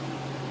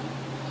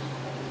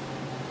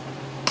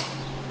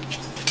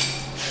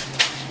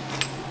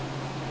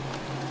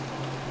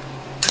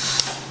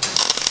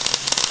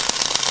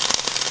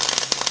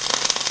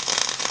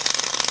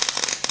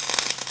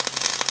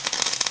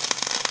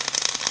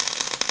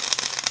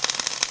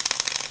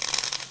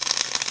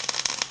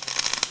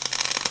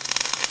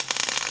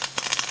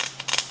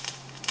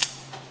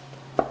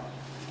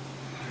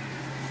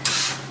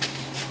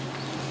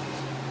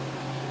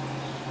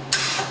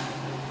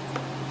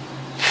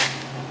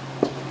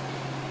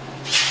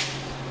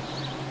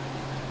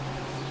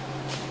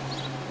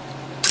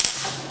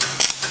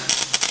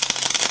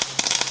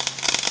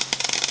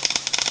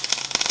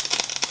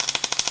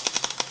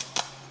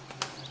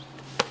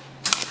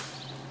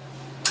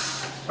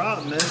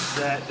 Problem is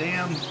that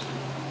damn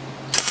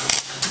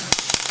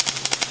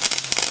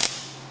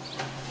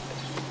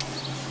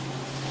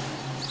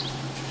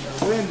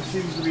the wind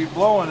seems to be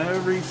blowing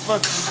every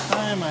fucking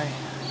time I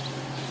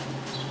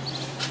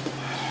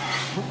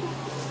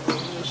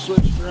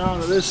switched around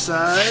to this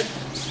side.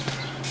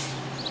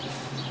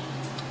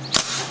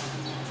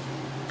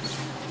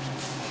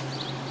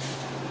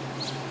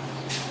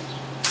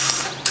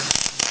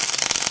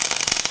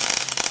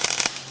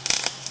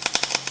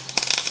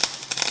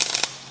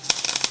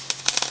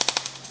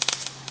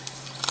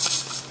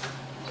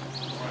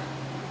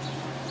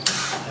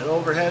 That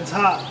overhead's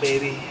hot,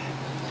 baby.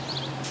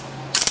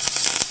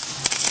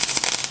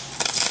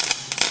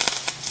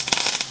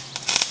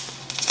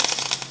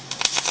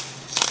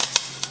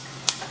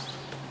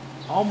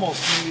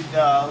 Almost need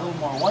a little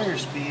more wire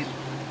speed.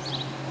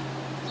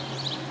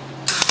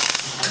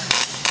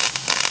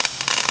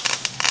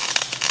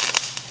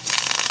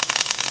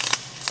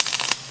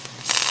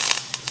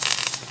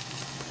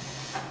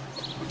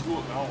 Cool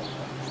it down.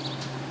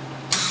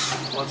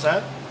 What's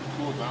that?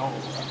 Cool it down.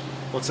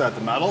 What's that,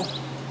 the metal?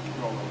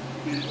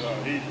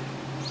 Heat.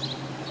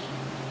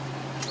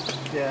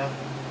 Yeah.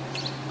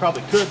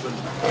 Probably could, but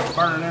it's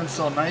burning in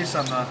so nice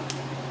on the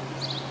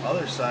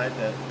other side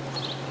that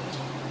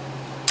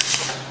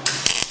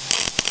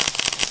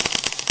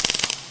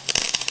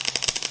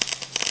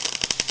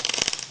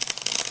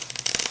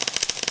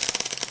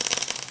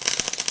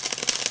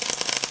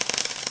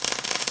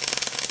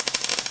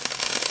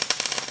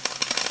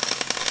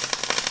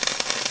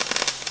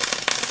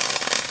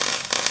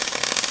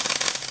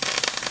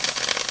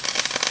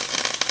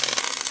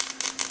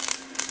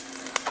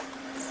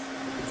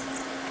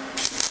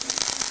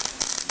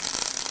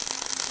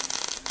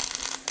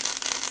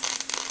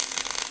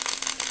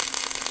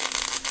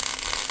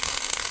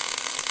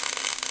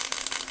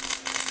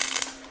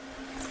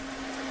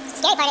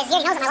part is he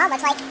already knows what my weld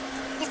looks like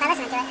just by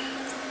listening to it.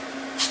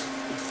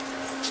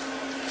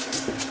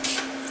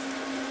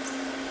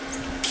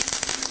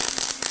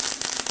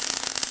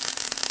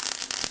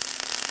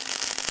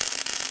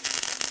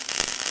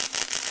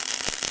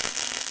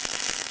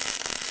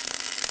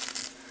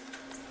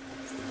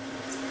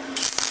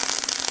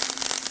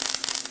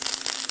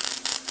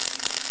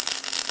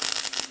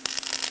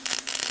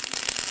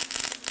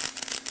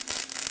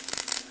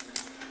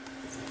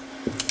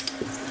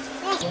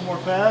 One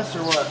more pass or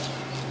what?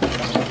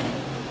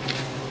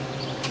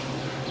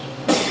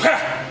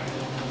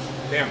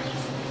 Damn.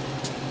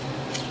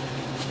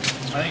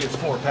 I think it's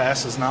 4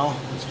 passes now.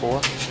 It's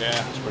 4? Yeah.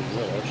 That's pretty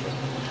good, actually.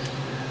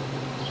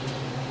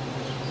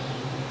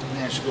 And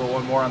I should go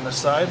one more on this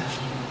side.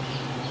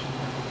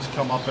 Let's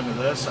come up into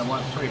this. I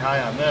went pretty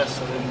high on this.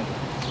 I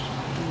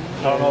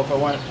don't know if I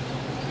went,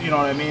 you know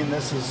what I mean?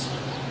 This is,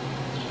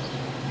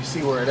 you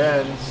see where it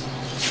ends.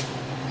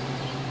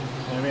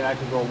 I mean, I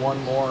could go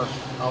one more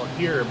out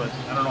here, but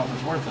I don't know if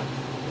it's worth it.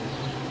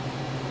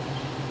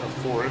 Got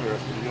 4 in there,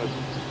 that's pretty good.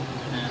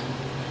 Yeah.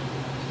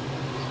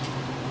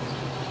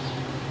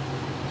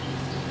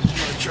 I'm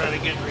gonna try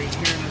to get right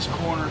here in this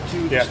corner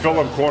too. Yeah, fill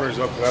them corners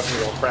up, that's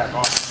when it'll crack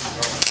off.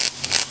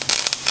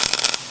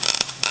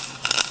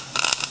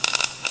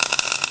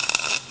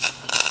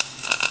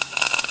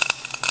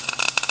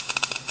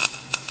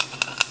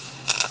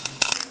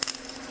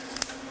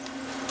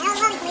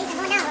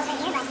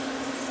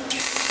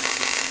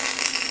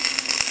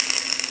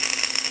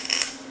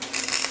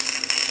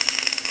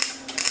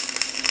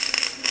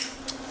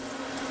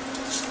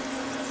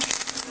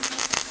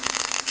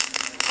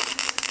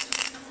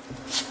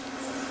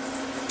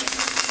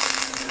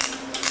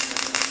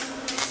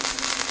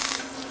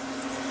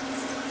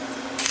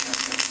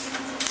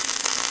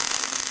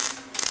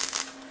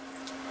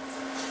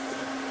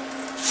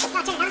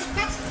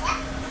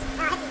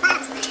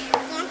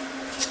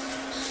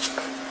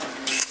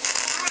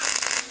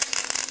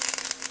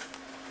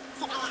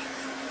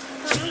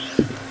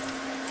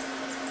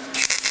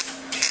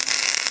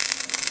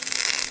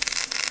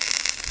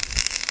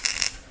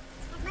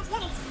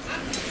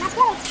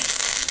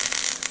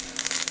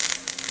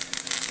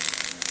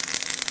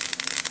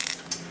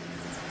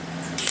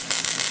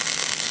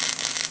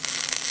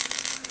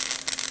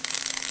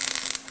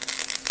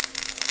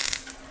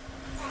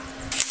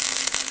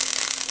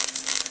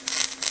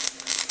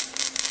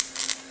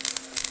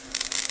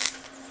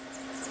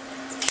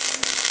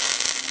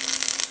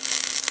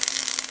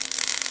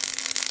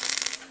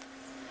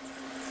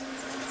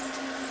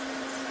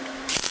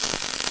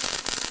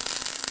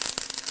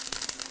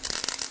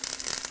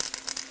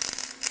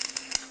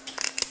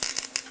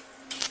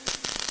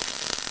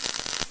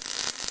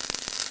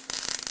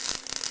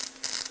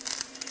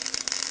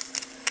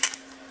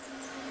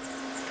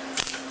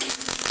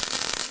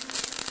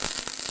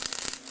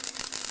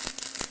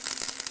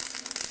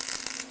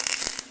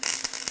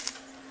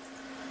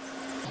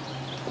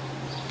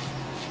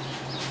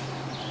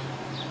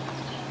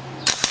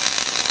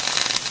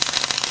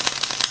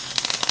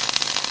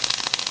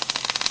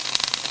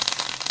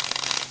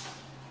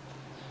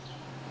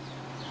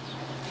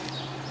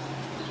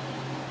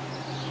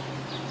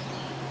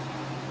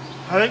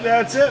 I think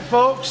that's it,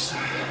 folks.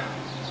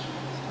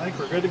 I think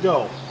we're good to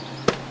go.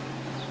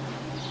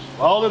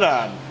 Welded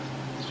on.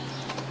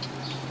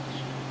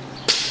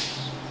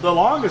 The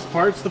longest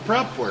part's the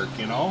prep work,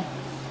 you know?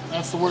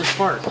 That's the worst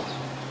part.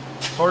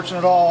 Torching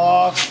it all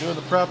off, doing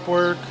the prep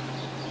work.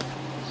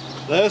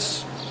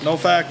 This, no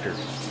factor.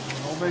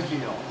 No big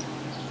deal.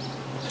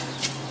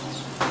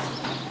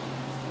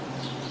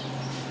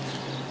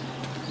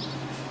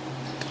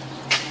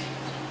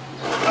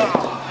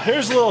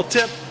 Here's a little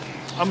tip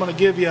I'm going to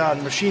give you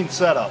on machine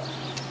setup.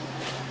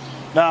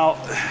 Now,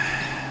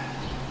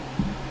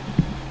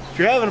 if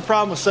you're having a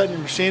problem with setting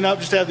your machine up,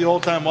 just have the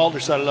old-time welder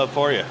set it up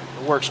for you.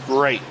 It works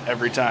great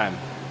every time.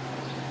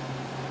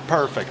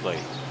 Perfectly.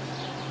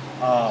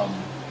 No,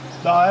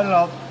 I don't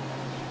know.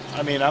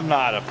 I mean, I'm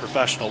not a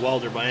professional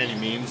welder by any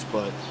means,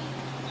 but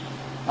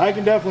I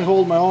can definitely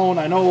hold my own.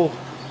 I know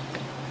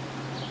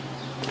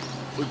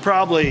we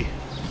probably,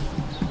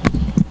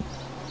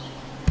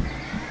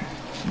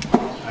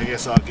 I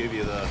guess I'll give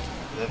you the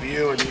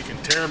view and you can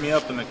tear me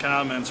up in the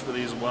comments for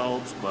these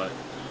welds, but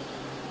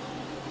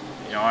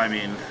you know, I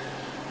mean,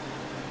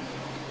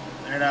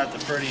 they're not the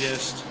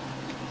prettiest,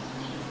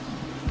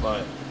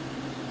 but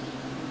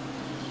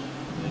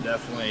they're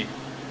definitely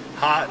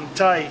hot and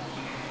tight.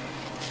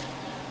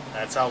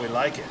 That's how we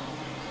like it.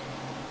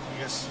 I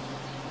guess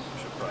I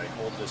should probably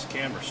hold this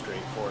camera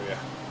straight for you.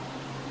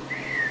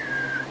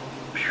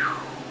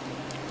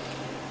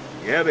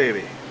 Yeah,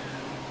 baby.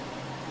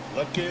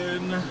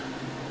 Looking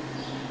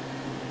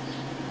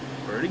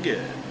pretty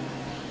good.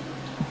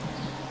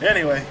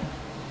 Anyway,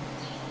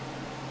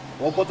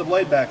 we'll put the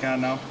blade back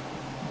on now.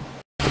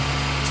 Here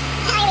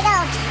we go.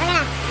 We're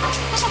gonna push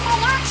this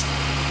blade out.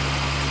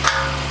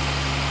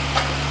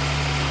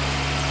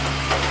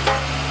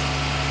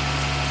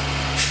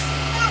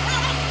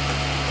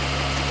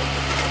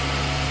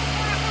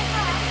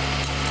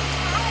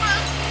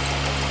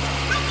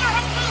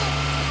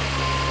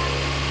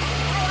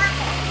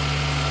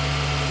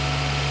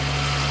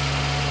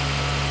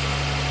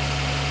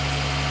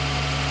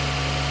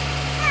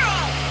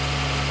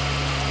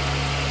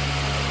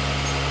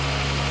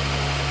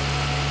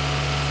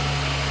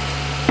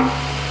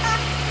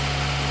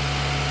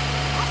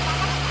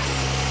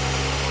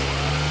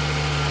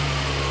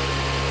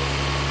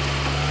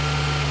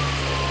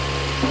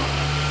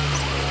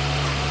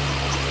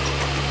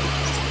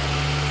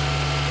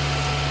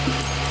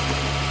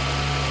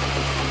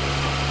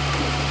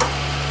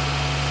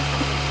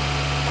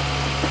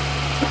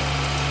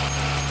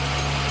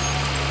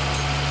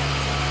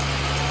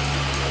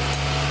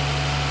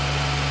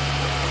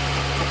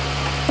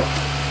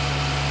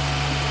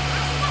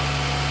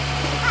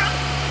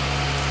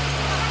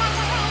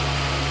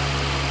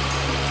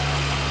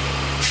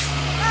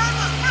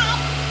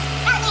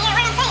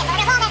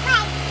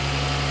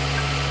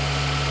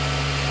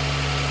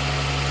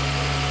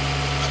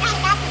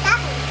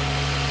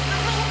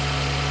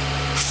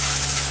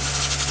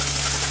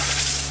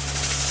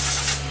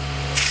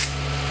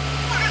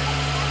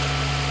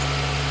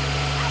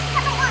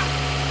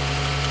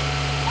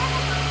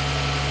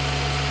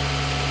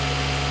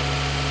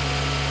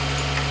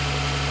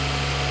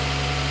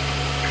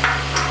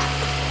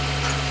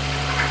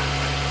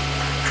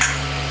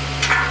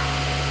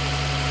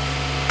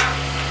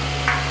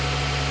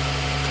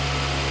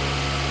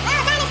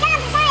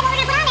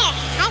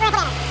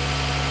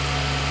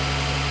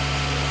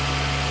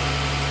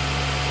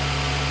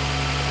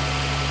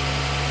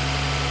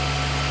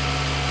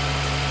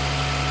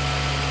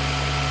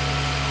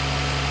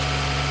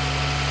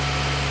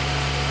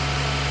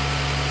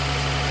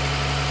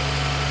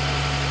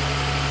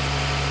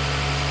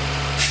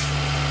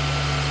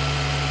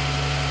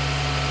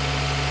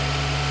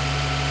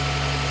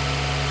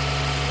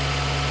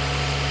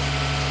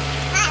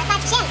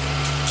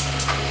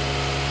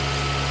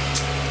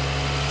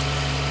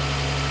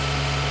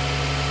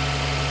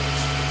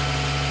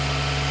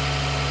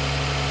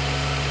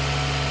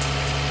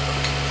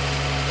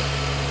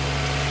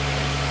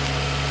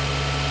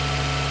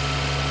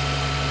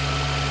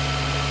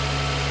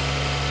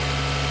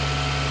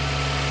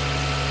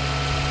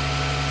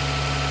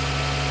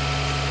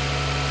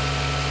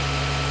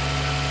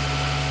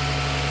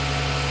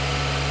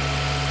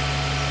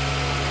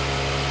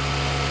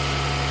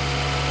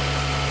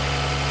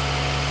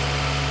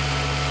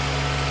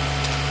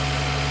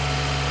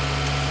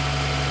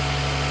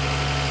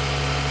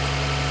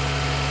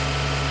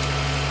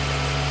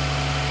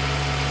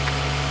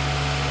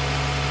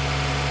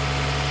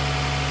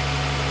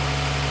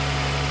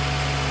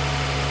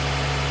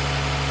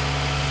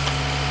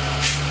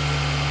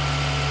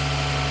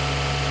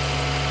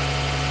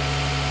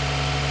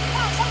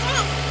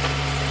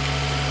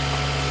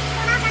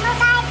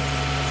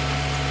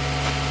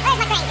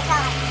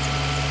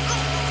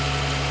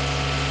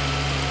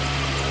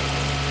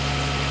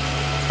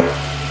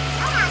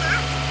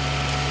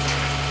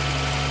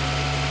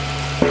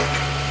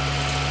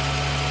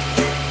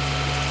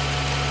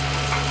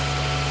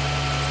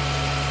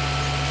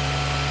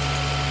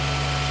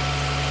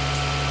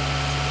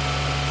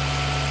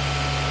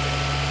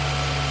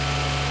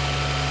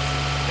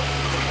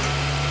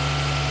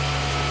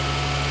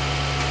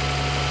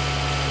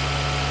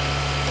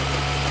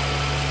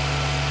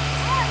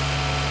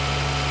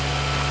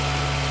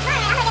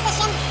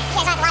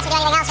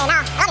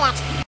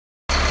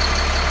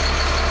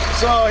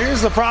 So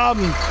here's the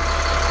problem.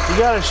 You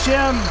gotta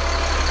shim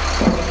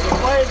the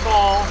blade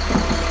ball.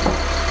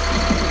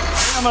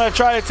 I'm gonna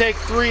try to take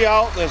 3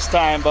 out this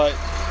time, but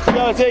you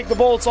gotta take the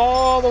bolts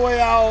all the way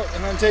out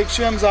and then take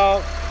shims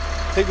out.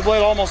 Take the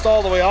blade almost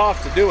all the way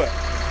off to do it.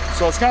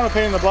 So it's kind of a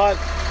pain in the butt.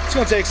 It's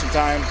gonna take some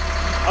time.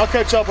 I'll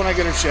catch up when I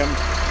get her shimmed.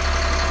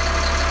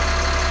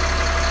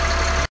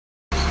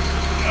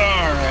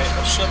 Alright,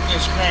 let's shut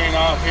this crane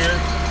off here.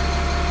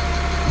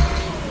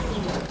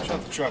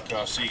 Shut the truck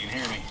off so you can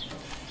hear me.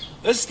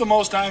 This is the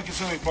most time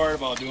consuming part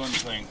about doing the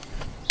thing.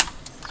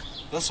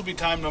 This will be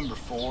time number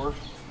 4.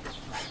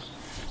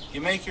 You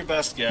make your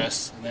best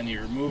guess, and then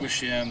you remove a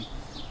shim,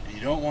 and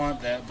you don't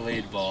want that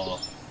blade ball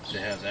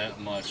to have that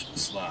much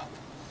slop.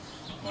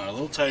 You want it a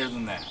little tighter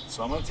than that.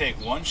 So I'm going to take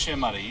 1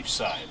 shim out of each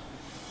side.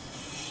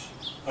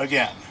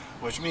 Again,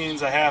 which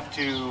means I have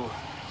to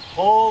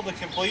pull the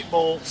complete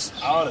bolts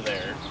out of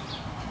there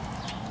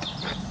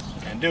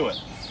and do it.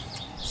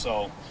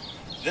 So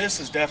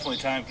this is definitely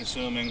time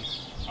consuming.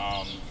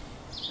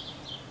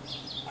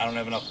 I don't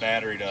have enough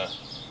battery to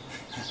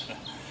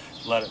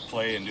let it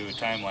play and do a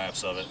time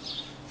lapse of it,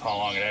 how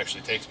long it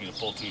actually takes me to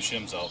pull 2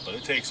 shims out, but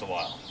it takes a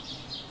while.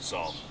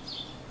 So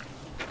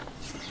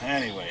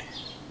anyway,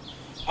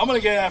 I'm gonna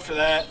get after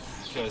that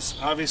because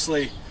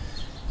obviously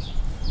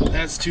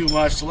that's too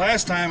much. The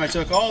last time I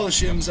took all the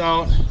shims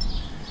out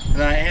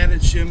and I added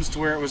shims to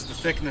where it was the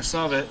thickness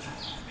of it,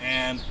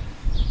 and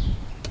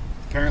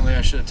apparently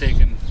I should have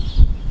taken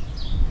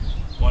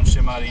 1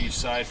 shim out of each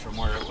side from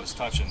where it was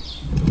touching.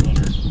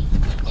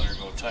 Let her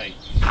go tight.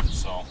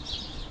 So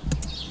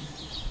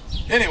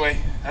anyway,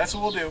 that's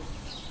what we'll do.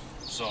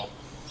 So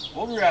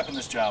we'll be wrapping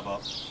this job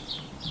up.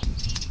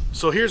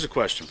 So here's a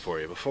question for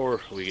you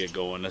before we get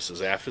going. This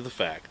is after the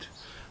fact.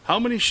 How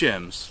many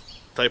shims,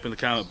 type in the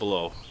comment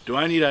below, do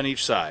I need on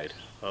each side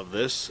of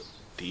this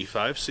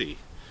D5C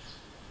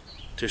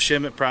to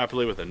shim it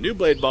properly with a new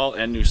blade ball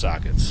and new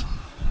sockets?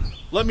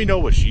 Let me know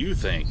what you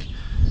think,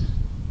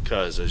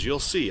 because as you'll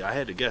see, I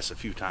had to guess a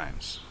few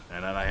times,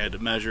 and then I had to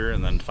measure,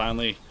 and then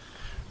finally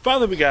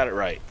we got it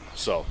right.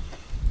 So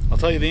I'll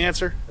tell you the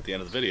answer at the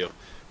end of the video,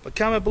 but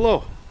comment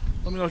below.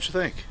 Let me know what you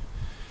think.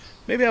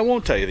 Maybe I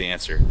won't tell you the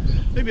answer.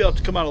 Maybe I'll have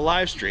to come on a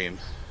live stream.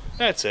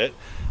 That's it.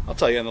 I'll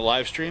tell you on the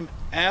live stream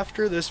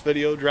after this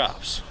video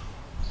drops.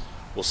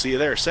 We'll see you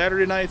there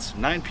Saturday nights,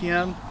 9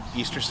 p.m.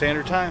 Eastern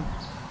Standard Time.